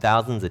upon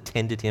thousands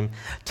attended him.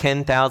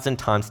 10,000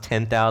 times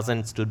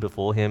 10,000 stood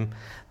before him.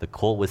 The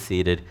court was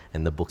seated,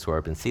 and the books were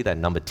open. See that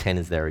number 10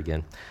 is there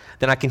again.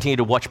 Then I continued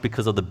to watch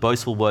because of the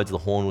boastful words the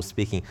horn was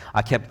speaking.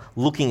 I kept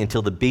looking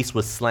until the beast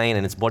was slain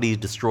and its body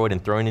destroyed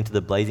and thrown into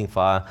the blazing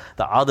fire.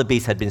 The other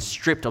beasts had been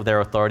stripped of their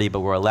authority but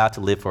were allowed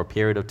to live for a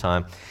period of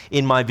time.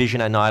 In my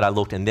vision at night I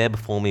looked, and there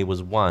before me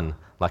was one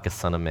like a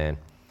son of man,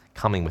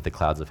 coming with the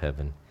clouds of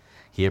heaven.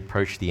 He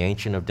approached the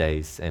Ancient of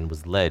Days and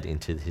was led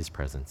into his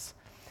presence.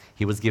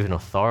 He was given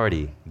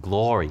authority,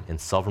 glory,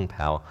 and sovereign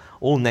power.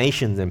 All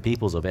nations and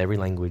peoples of every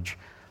language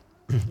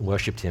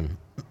worshipped him.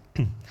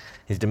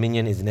 His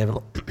dominion is an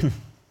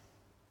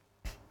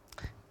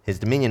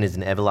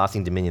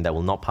everlasting dominion that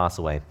will not pass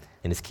away,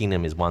 and his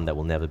kingdom is one that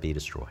will never be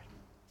destroyed.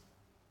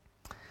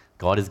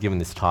 God has given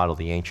this title,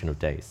 the Ancient of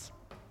Days.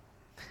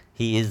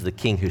 He is the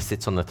king who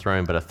sits on the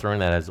throne, but a throne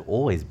that has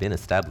always been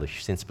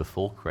established since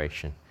before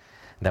creation,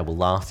 that will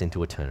last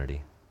into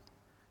eternity.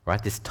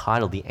 Right? This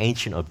title, the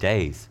Ancient of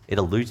Days, it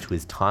alludes to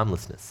his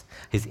timelessness,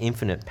 his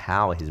infinite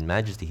power, his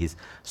majesty, his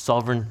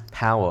sovereign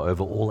power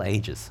over all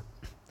ages.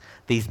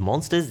 These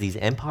monsters, these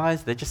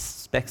empires, they're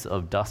just specks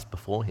of dust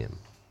before him,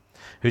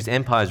 whose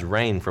empires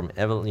reign from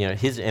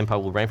his empire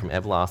will reign from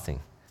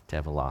everlasting to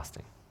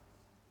everlasting.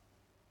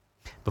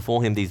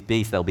 Before him, these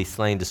beasts, they'll be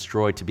slain,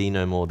 destroyed, to be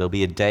no more. There'll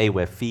be a day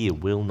where fear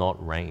will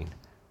not reign.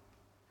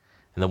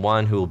 And the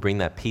one who will bring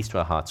that peace to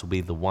our hearts will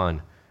be the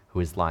one who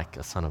is like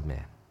a son of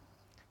man,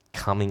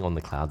 coming on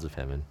the clouds of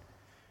heaven,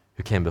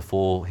 who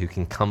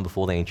can come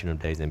before the Ancient of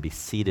Days and be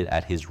seated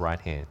at his right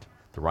hand,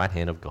 the right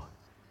hand of God,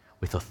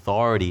 with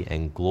authority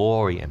and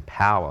glory and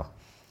power,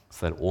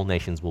 so that all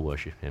nations will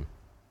worship him.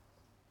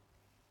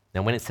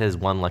 Now, when it says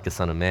one like a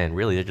son of man,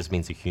 really that just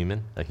means a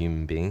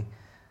human being.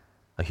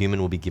 A human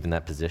will be given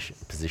that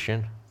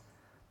position.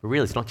 But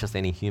really, it's not just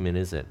any human,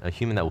 is it? A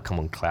human that will come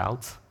on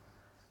clouds,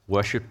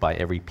 worshipped by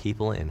every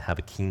people, and have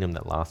a kingdom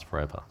that lasts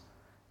forever.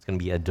 It's going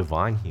to be a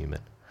divine human,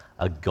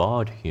 a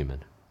God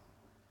human.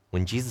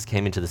 When Jesus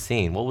came into the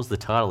scene, what was the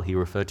title he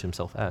referred to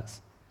himself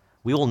as?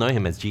 We all know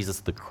him as Jesus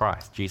the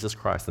Christ,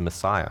 the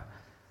Messiah.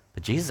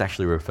 But Jesus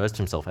actually refers to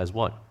himself as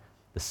what?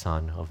 The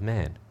Son of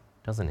Man,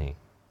 doesn't he?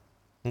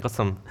 I've got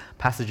some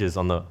passages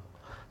on the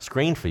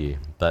screen for you,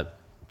 but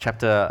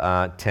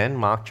chapter 10,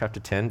 Mark chapter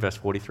 10, verse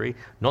 43,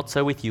 not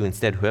so with you.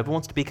 Instead, whoever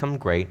wants to become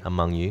great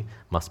among you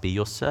must be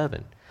your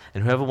servant.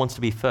 And whoever wants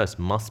to be first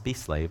must be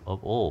slave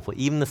of all. For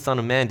even the Son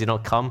of Man did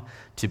not come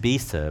to be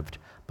served,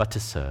 but to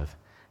serve,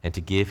 and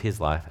to give his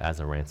life as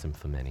a ransom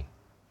for many.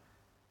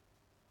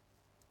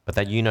 But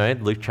that you know,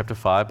 Luke chapter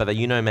 5, but that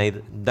you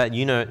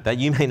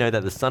may know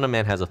that the Son of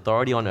Man has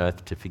authority on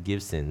earth to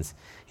forgive sins,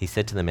 he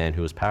said to the man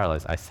who was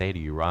paralyzed, I say to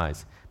you,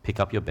 rise, pick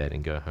up your bed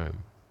and go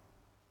home.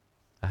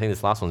 I think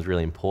this last one's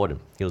really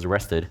important. He was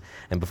arrested,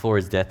 and before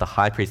his death, the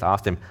high priest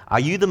asked him, are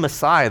you the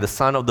Messiah, the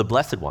Son of the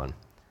Blessed One?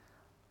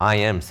 I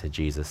am, said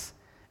Jesus,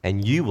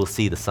 and you will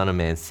see the Son of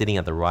Man sitting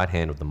at the right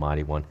hand of the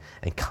Mighty One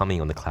and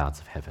coming on the clouds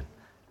of heaven.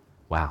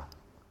 Wow.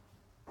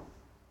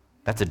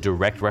 That's a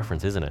direct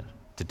reference, isn't it?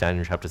 to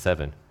Daniel chapter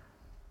 7.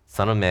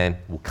 Son of Man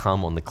will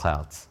come on the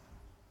clouds.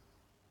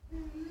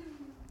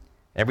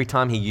 Every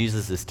time he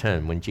uses this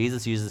term, when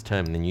Jesus uses this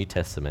term in the New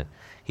Testament,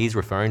 he's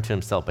referring to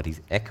himself, but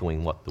he's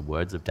echoing what the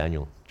words of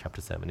Daniel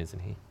chapter 7, isn't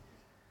he?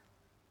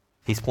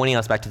 He's pointing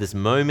us back to this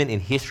moment in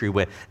history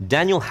where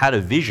Daniel had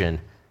a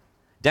vision.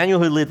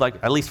 Daniel, who lived like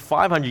at least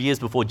 500 years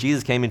before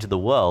Jesus came into the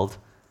world,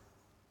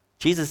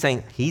 Jesus is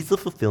saying he's the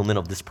fulfillment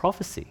of this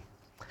prophecy.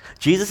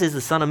 Jesus is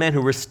the Son of Man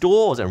who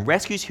restores and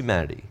rescues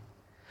humanity,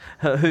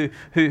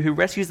 who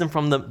rescues them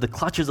from the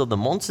clutches of the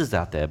monsters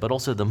out there, but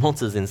also the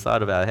monsters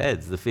inside of our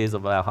heads, the fears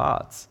of our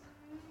hearts.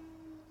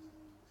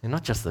 And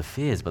not just the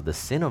fears, but the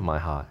sin of my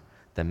heart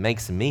that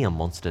makes me a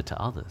monster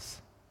to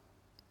others.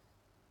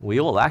 We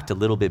all act a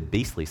little bit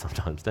beastly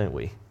sometimes, don't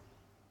we?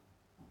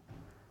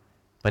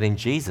 But in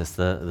Jesus,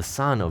 the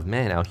Son of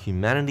Man, our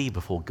humanity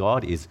before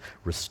God is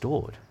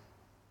restored.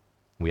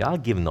 We are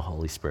given the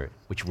Holy Spirit,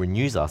 which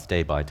renews us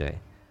day by day.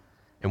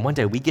 And one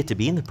day we get to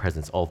be in the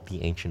presence of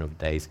the Ancient of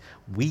Days.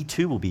 We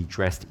too will be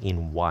dressed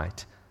in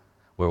white,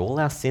 where all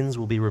our sins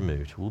will be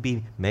removed, will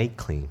be made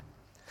clean,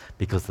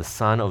 because the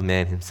Son of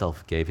Man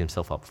himself gave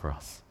himself up for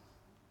us.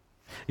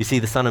 You see,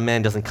 the Son of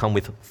Man doesn't come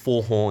with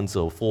 4 horns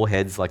or 4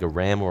 heads like a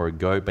ram or a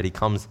goat, but he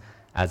comes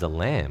as a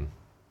lamb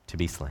to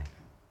be slain.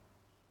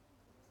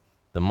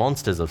 The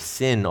monsters of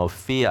sin, of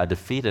fear, are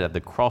defeated at the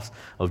cross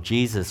of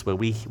Jesus,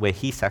 where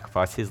he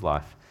sacrificed his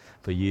life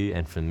for you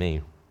and for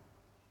me.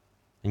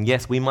 And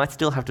yes, we might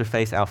still have to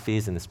face our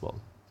fears in this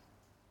world.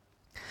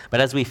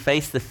 But as we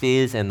face the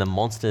fears and the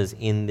monsters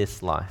in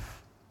this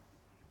life,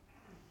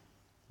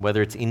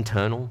 whether it's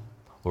internal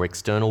or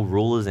external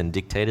rulers and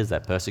dictators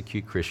that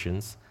persecute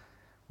Christians,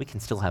 we can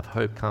still have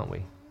hope, can't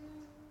we?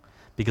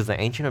 Because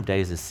the Ancient of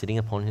Days is sitting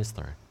upon his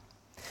throne.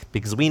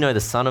 Because we know the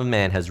Son of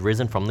Man has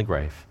risen from the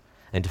grave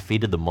and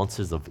defeated the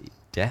monsters of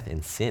death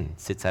and sin,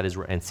 sits at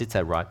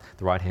the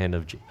right hand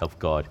of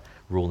God,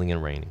 ruling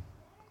and reigning.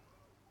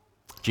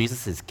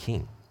 Jesus is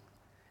King.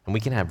 And we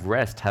can have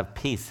rest, have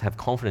peace, have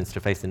confidence to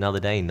face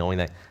another day knowing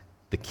that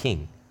the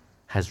King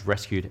has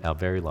rescued our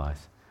very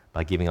lives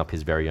by giving up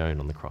his very own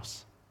on the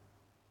cross.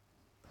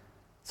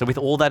 So with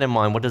all that in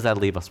mind, what does that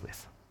leave us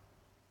with?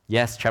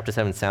 Yes, chapter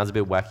 7 sounds a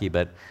bit wacky,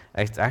 but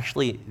it's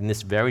actually in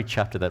this very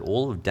chapter that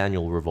all of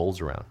Daniel revolves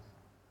around.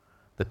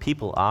 The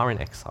people are in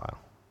exile.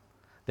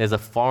 There's a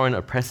foreign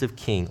oppressive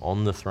king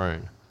on the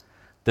throne.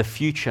 The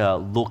future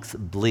looks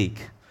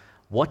bleak.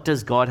 What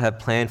does God have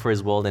planned for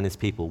his world and his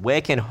people?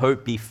 Where can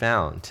hope be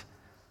found?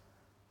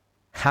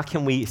 How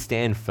can we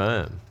stand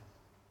firm?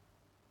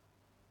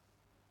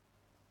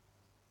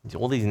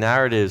 All these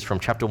narratives from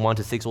chapter 1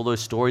 to 6, all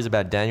those stories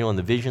about Daniel and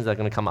the visions that are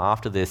going to come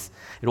after this,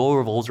 it all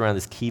revolves around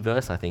this key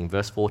verse, I think,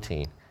 verse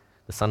 14.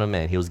 The Son of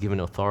Man, he was given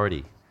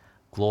authority,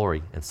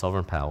 glory, and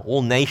sovereign power.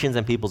 All nations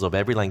and peoples of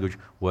every language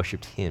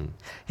worshipped him.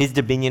 His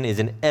dominion is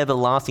an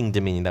everlasting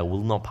dominion that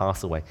will not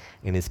pass away,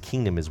 and his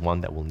kingdom is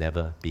one that will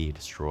never be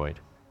destroyed.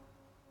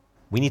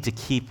 We need to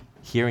keep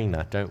hearing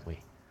that, don't we?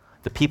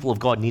 The people of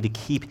God need to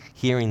keep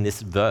hearing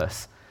this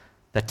verse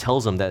that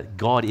tells them that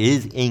God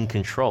is in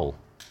control.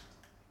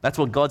 That's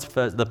what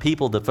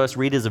the first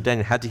readers of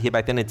Daniel had to hear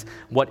back then. It's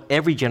what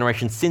every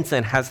generation since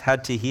then has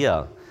had to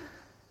hear.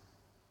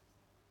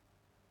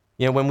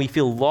 You know, when we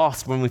feel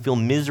lost, when we feel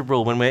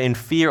miserable, when we're in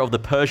fear of the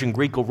Persian,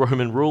 Greek, or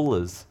Roman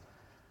rulers,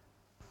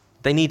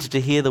 they needed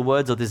to hear the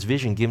words of this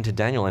vision given to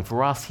Daniel. And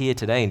for us here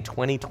today in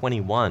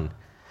 2021,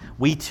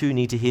 we too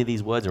need to hear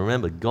these words and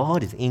remember,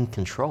 God is in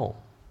control.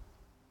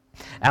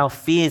 Our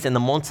fears and the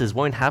monsters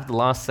won't have the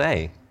last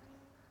say.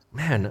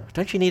 Man,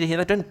 don't you need to hear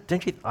that?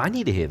 Don't you? I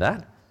need to hear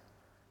that.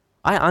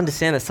 I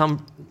understand that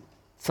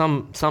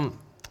some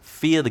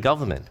fear the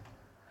government,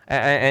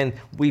 and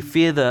we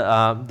fear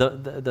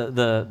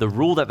the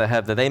rule that they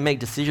have, that they make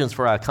decisions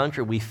for our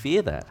country. We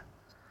fear that.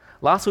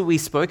 Last week we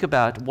spoke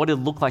about what it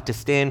looked like to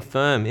stand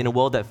firm in a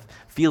world that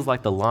feels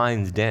like the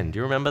lion's den. Do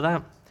you remember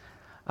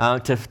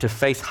that? To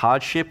face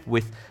hardship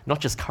with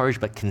not just courage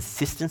but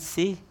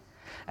consistency.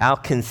 Our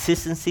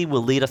consistency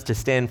will lead us to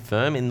stand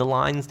firm in the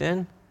lion's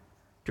den.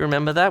 Do you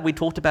remember that? We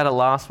talked about it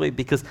last week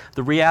because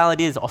the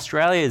reality is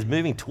Australia is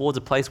moving towards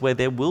a place where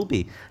there will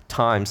be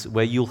times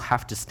where you'll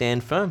have to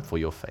stand firm for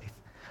your faith,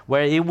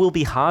 where it will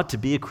be hard to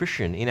be a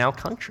Christian in our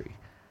country.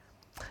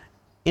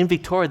 In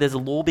Victoria, there's a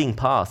law being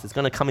passed. It's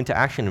going to come into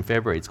action in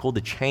February. It's called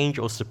the Change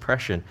or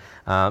Suppression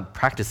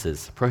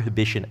Practices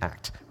Prohibition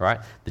Act, right?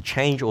 The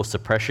Change or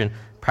Suppression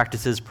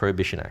Practices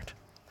Prohibition Act.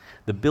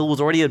 The bill was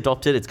already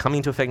adopted. It's coming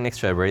into effect next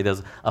February.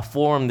 There's a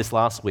forum this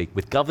last week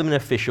with government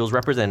officials,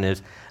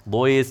 representatives,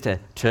 lawyers to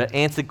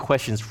answer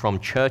questions from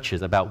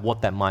churches about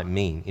what that might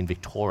mean in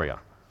Victoria.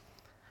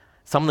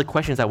 Some of the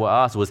questions that were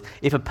asked was,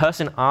 if a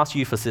person asked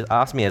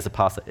me as a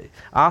pastor,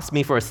 asked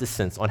me for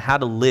assistance on how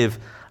to live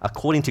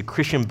according to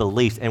Christian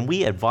beliefs, and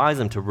we advise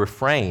them to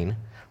refrain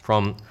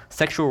from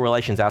sexual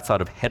relations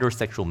outside of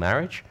heterosexual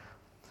marriage,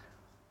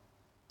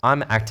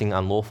 I'm acting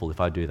unlawful if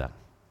I do that.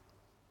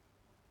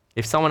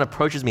 If someone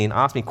approaches me and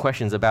asks me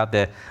questions about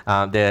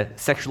their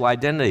sexual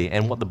identity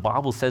and what the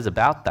Bible says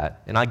about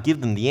that, and I give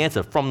them the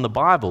answer from the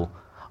Bible,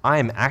 I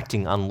am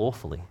acting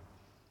unlawfully.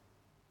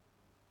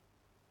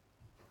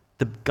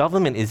 The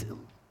government is,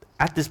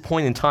 at this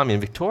point in time, in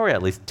Victoria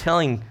at least,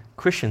 telling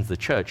Christians, the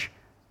church,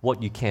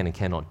 what you can and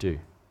cannot do.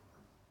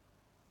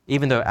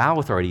 Even though our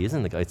authority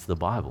isn't it's the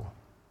Bible.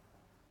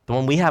 The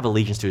one we have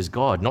allegiance to is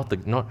God, not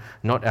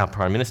our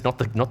Prime Minister,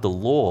 not the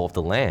law of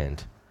the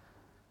land.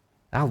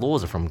 Our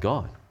laws are from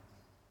God.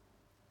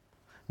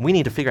 We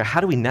need to figure out,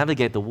 how do we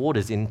navigate the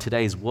waters in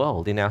today's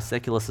world, in our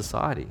secular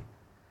society?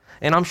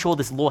 And I'm sure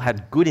this law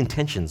had good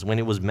intentions when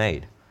it was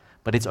made,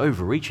 but it's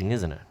overreaching,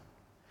 isn't it?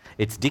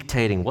 It's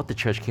dictating what the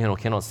church can or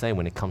cannot say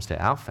when it comes to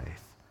our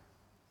faith.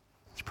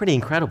 It's pretty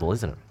incredible,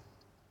 isn't it?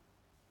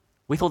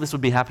 We thought this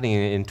would be happening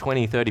in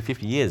 20, 30,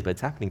 50 years, but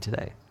it's happening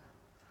today.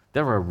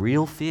 There are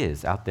real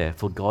fears out there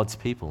for God's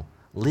people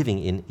living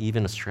in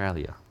even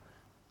Australia.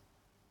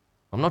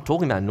 I'm not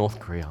talking about North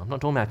Korea. I'm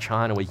not talking about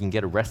China where you can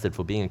get arrested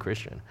for being a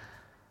Christian.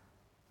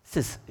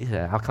 This is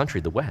our country,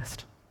 the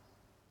West.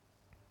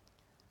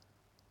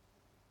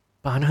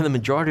 But I know the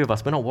majority of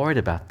us, we're not worried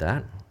about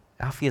that.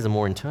 Our fears are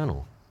more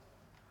internal.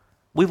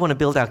 We want to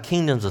build our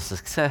kingdoms of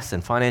success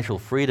and financial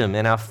freedom,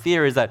 and our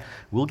fear is that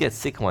we'll get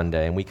sick one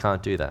day and we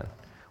can't do that.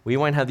 We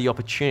won't have the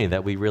opportunity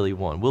that we really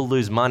want. We'll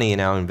lose money in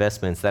our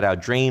investments, that our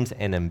dreams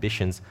and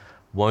ambitions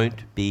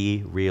won't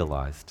be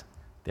realized.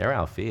 They're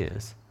our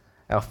fears.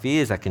 Our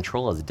fears that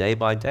control us day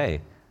by day.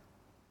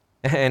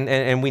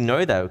 And we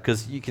know that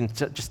because you can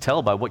just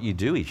tell by what you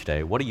do each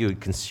day. What are you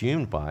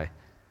consumed by?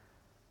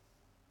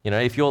 You know,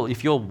 if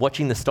you're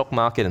watching the stock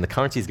market and the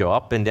currencies go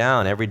up and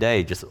down every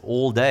day, just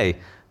all day,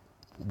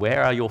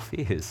 where are your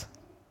fears?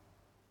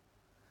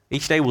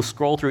 Each day we'll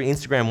scroll through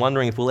Instagram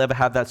wondering if we'll ever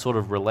have that sort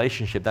of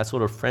relationship, that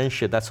sort of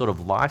friendship, that sort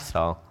of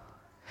lifestyle.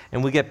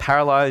 And we get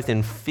paralyzed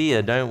in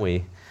fear, don't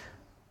we?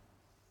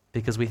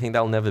 Because we think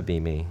that'll never be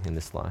me in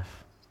this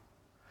life.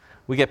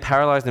 We get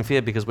paralyzed in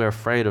fear because we're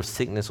afraid of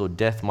sickness or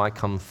death might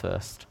come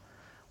first.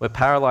 We're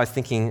paralyzed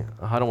thinking,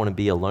 I don't want to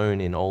be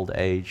alone in old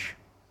age.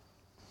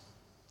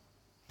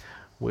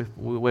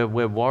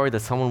 We're worried that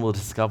someone will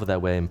discover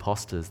that we're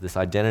imposters. This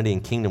identity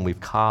and kingdom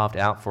we've carved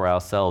out for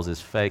ourselves is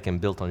fake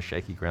and built on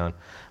shaky ground.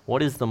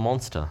 What is the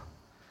monster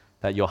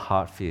that your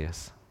heart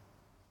fears?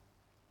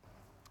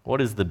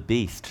 What is the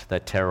beast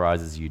that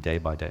terrorizes you day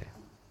by day?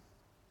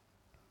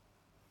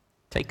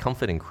 Take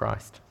comfort in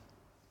Christ.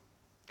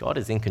 God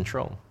is in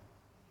control.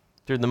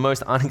 Through the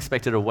most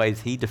unexpected of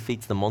ways, he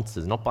defeats the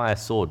monsters, not by a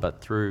sword,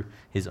 but through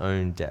his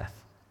own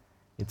death.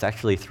 It's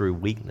actually through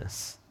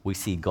weakness we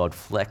see God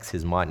flex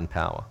his might and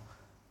power.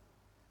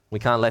 We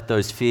can't let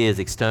those fears,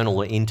 external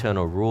or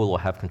internal, rule or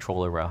have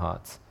control over our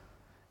hearts.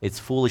 It's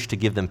foolish to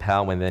give them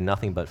power when they're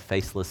nothing but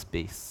faceless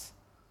beasts.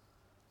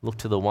 Look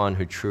to the one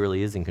who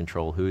truly is in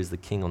control, who is the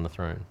king on the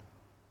throne.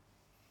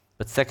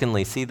 But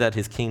secondly, see that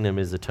his kingdom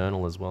is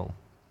eternal as well.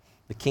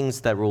 The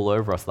kings that rule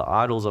over us, the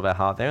idols of our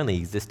heart, they only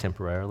exist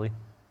temporarily.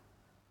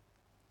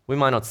 We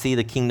might not see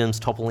the kingdoms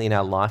topple in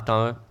our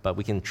lifetime, but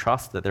we can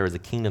trust that there is a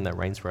kingdom that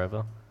reigns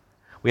forever.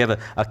 We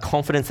have a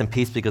confidence and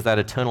peace because that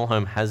eternal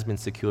home has been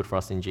secured for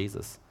us in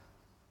Jesus.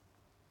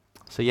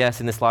 So yes,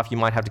 in this life you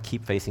might have to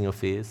keep facing your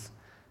fears.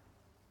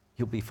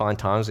 You'll find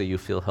times where you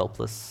feel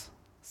helpless,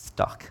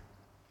 stuck.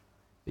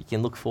 But you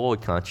can look forward,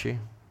 can't you,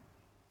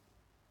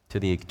 to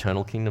the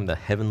eternal kingdom, the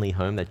heavenly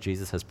home that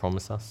Jesus has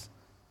promised us.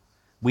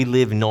 We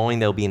live knowing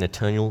there'll be an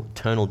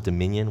eternal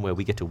dominion where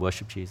we get to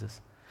worship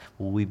Jesus,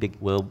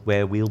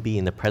 where we'll be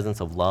in the presence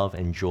of love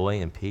and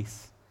joy and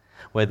peace,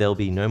 where there'll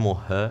be no more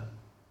hurt,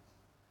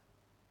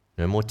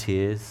 no more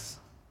tears,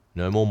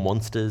 no more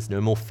monsters, no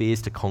more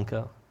fears to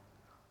conquer,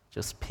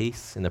 just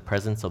peace in the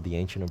presence of the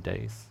Ancient of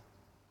Days.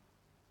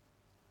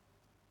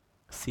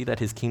 See that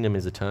his kingdom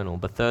is eternal.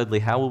 But thirdly,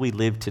 how will we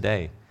live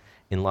today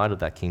in light of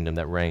that kingdom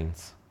that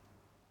reigns?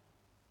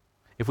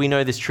 If we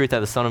know this truth that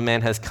the Son of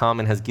Man has come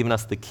and has given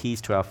us the keys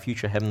to our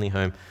future heavenly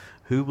home,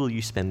 who will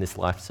you spend this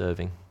life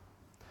serving?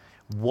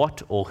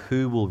 What or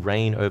who will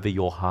reign over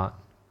your heart?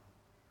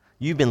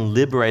 You've been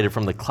liberated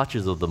from the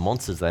clutches of the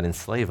monsters that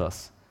enslave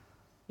us.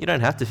 You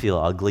don't have to feel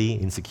ugly,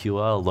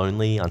 insecure,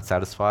 lonely,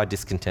 unsatisfied,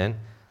 discontent.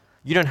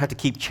 You don't have to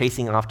keep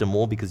chasing after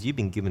more because you've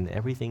been given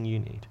everything you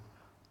need.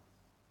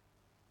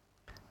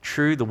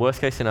 True, the worst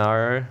case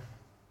scenario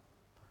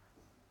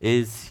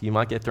is you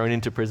might get thrown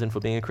into prison for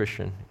being a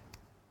Christian.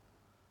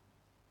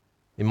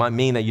 It might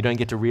mean that you don't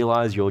get to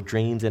realize your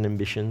dreams and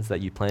ambitions that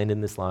you planned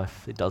in this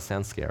life. It does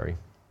sound scary.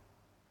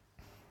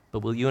 But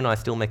will you and I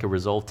still make a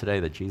resolve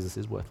today that Jesus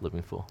is worth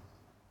living for?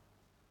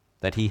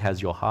 That he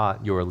has your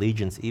heart, your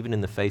allegiance, even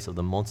in the face of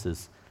the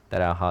monsters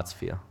that our hearts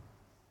fear?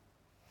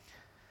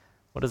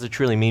 What does it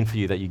truly mean for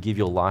you that you give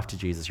your life to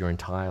Jesus, your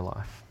entire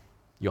life?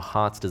 Your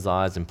heart's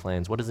desires and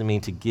plans? What does it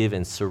mean to give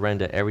and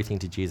surrender everything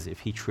to Jesus if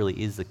he truly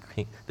is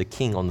the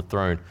king on the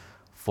throne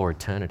for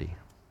eternity?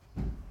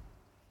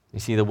 You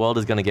see, the world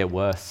is going to get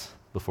worse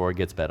before it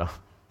gets better.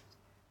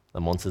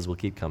 The monsters will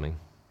keep coming.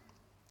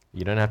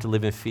 You don't have to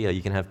live in fear.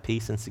 You can have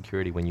peace and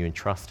security when you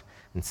entrust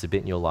and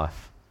submit in your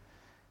life.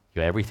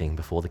 You're everything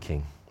before the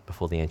King,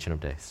 before the Ancient of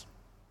Days.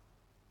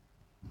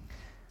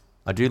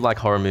 I do like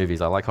horror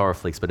movies. I like horror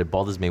flicks, but it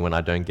bothers me when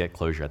I don't get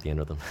closure at the end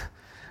of them.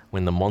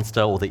 when the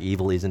monster or the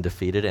evil isn't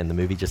defeated and the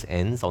movie just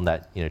ends on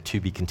that,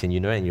 to be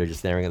continued note, and you're just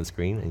staring at the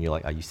screen and you're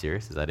like, are you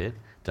serious? Is that it?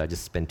 Did I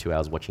just spend 2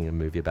 hours watching a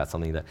movie about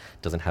something that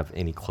doesn't have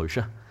any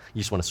closure? You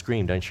just want to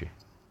scream, don't you?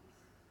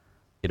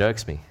 It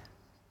irks me.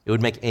 It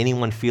would make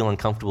anyone feel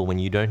uncomfortable when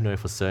you don't know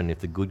for certain if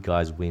the good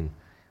guys win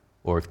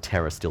or if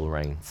terror still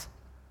reigns.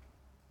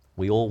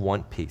 We all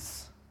want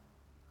peace.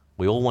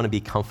 We all want to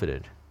be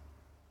comforted.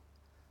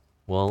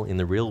 Well, in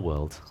the real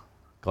world,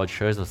 God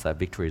shows us that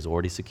victory is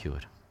already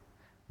secured.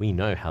 We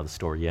know how the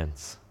story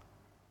ends.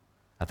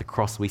 At the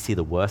cross, we see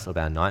the worst of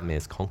our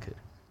nightmares conquered.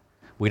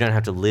 We don't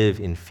have to live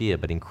in fear,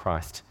 but in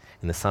Christ,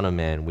 in the Son of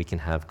Man, we can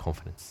have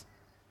confidence.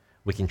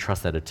 We can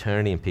trust that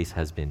eternity and peace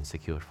has been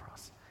secured for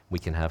us. We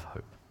can have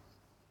hope.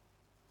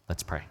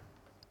 Let's pray.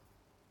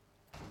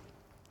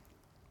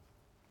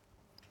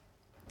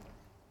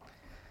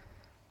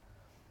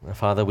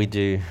 Father, we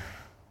do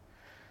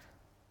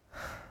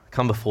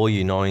come before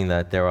you knowing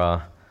that there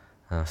are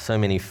so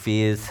many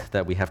fears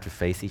that we have to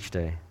face each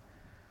day,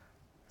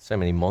 so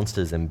many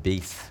monsters and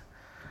beasts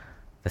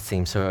that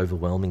seem so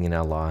overwhelming in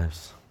our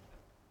lives.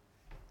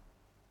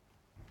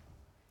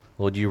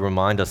 Lord, you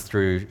remind us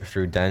through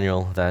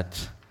Daniel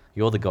that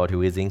you're the God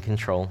who is in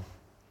control,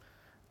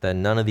 that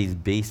none of these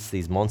beasts,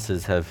 these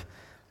monsters, have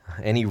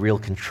any real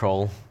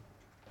control,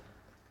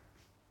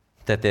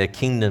 that their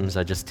kingdoms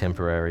are just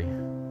temporary.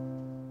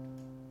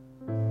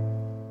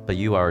 But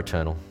you are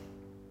eternal.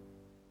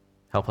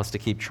 Help us to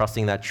keep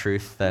trusting that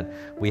truth, that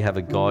we have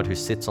a God who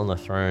sits on the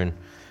throne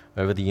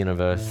over the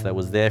universe, that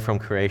was there from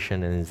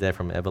creation and is there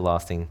from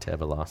everlasting to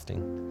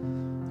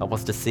everlasting. Help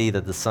us to see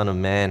that the Son of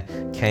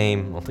Man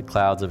came on the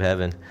clouds of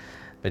heaven,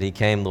 but he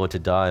came, Lord, to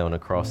die on a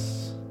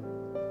cross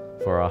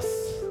for us,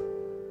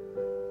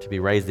 to be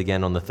raised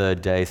again on the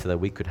third day so that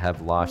we could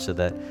have life, so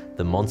that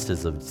the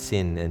monsters of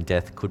sin and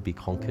death could be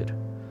conquered.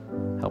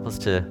 Help us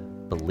to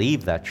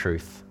believe that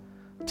truth,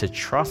 to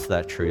trust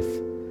that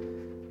truth,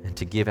 and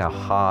to give our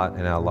heart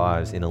and our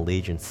lives in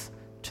allegiance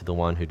to the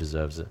one who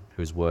deserves it,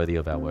 who is worthy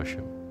of our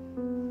worship.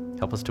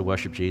 Help us to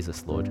worship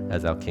Jesus, Lord,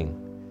 as our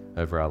King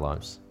over our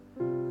lives.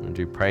 And I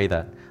do pray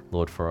that,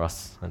 Lord, for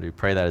us. I do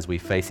pray that as we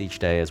face each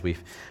day, as we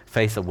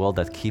face a world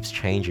that keeps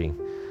changing,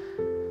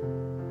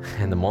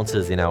 and the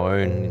monsters in our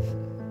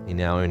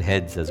own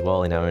heads as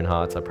well, in our own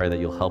hearts, I pray that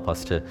you'll help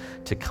us to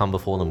come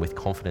before them with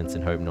confidence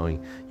and hope,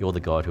 knowing you're the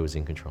God who is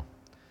in control.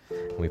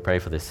 And we pray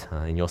for this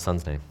in your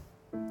Son's name.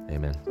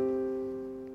 Amen.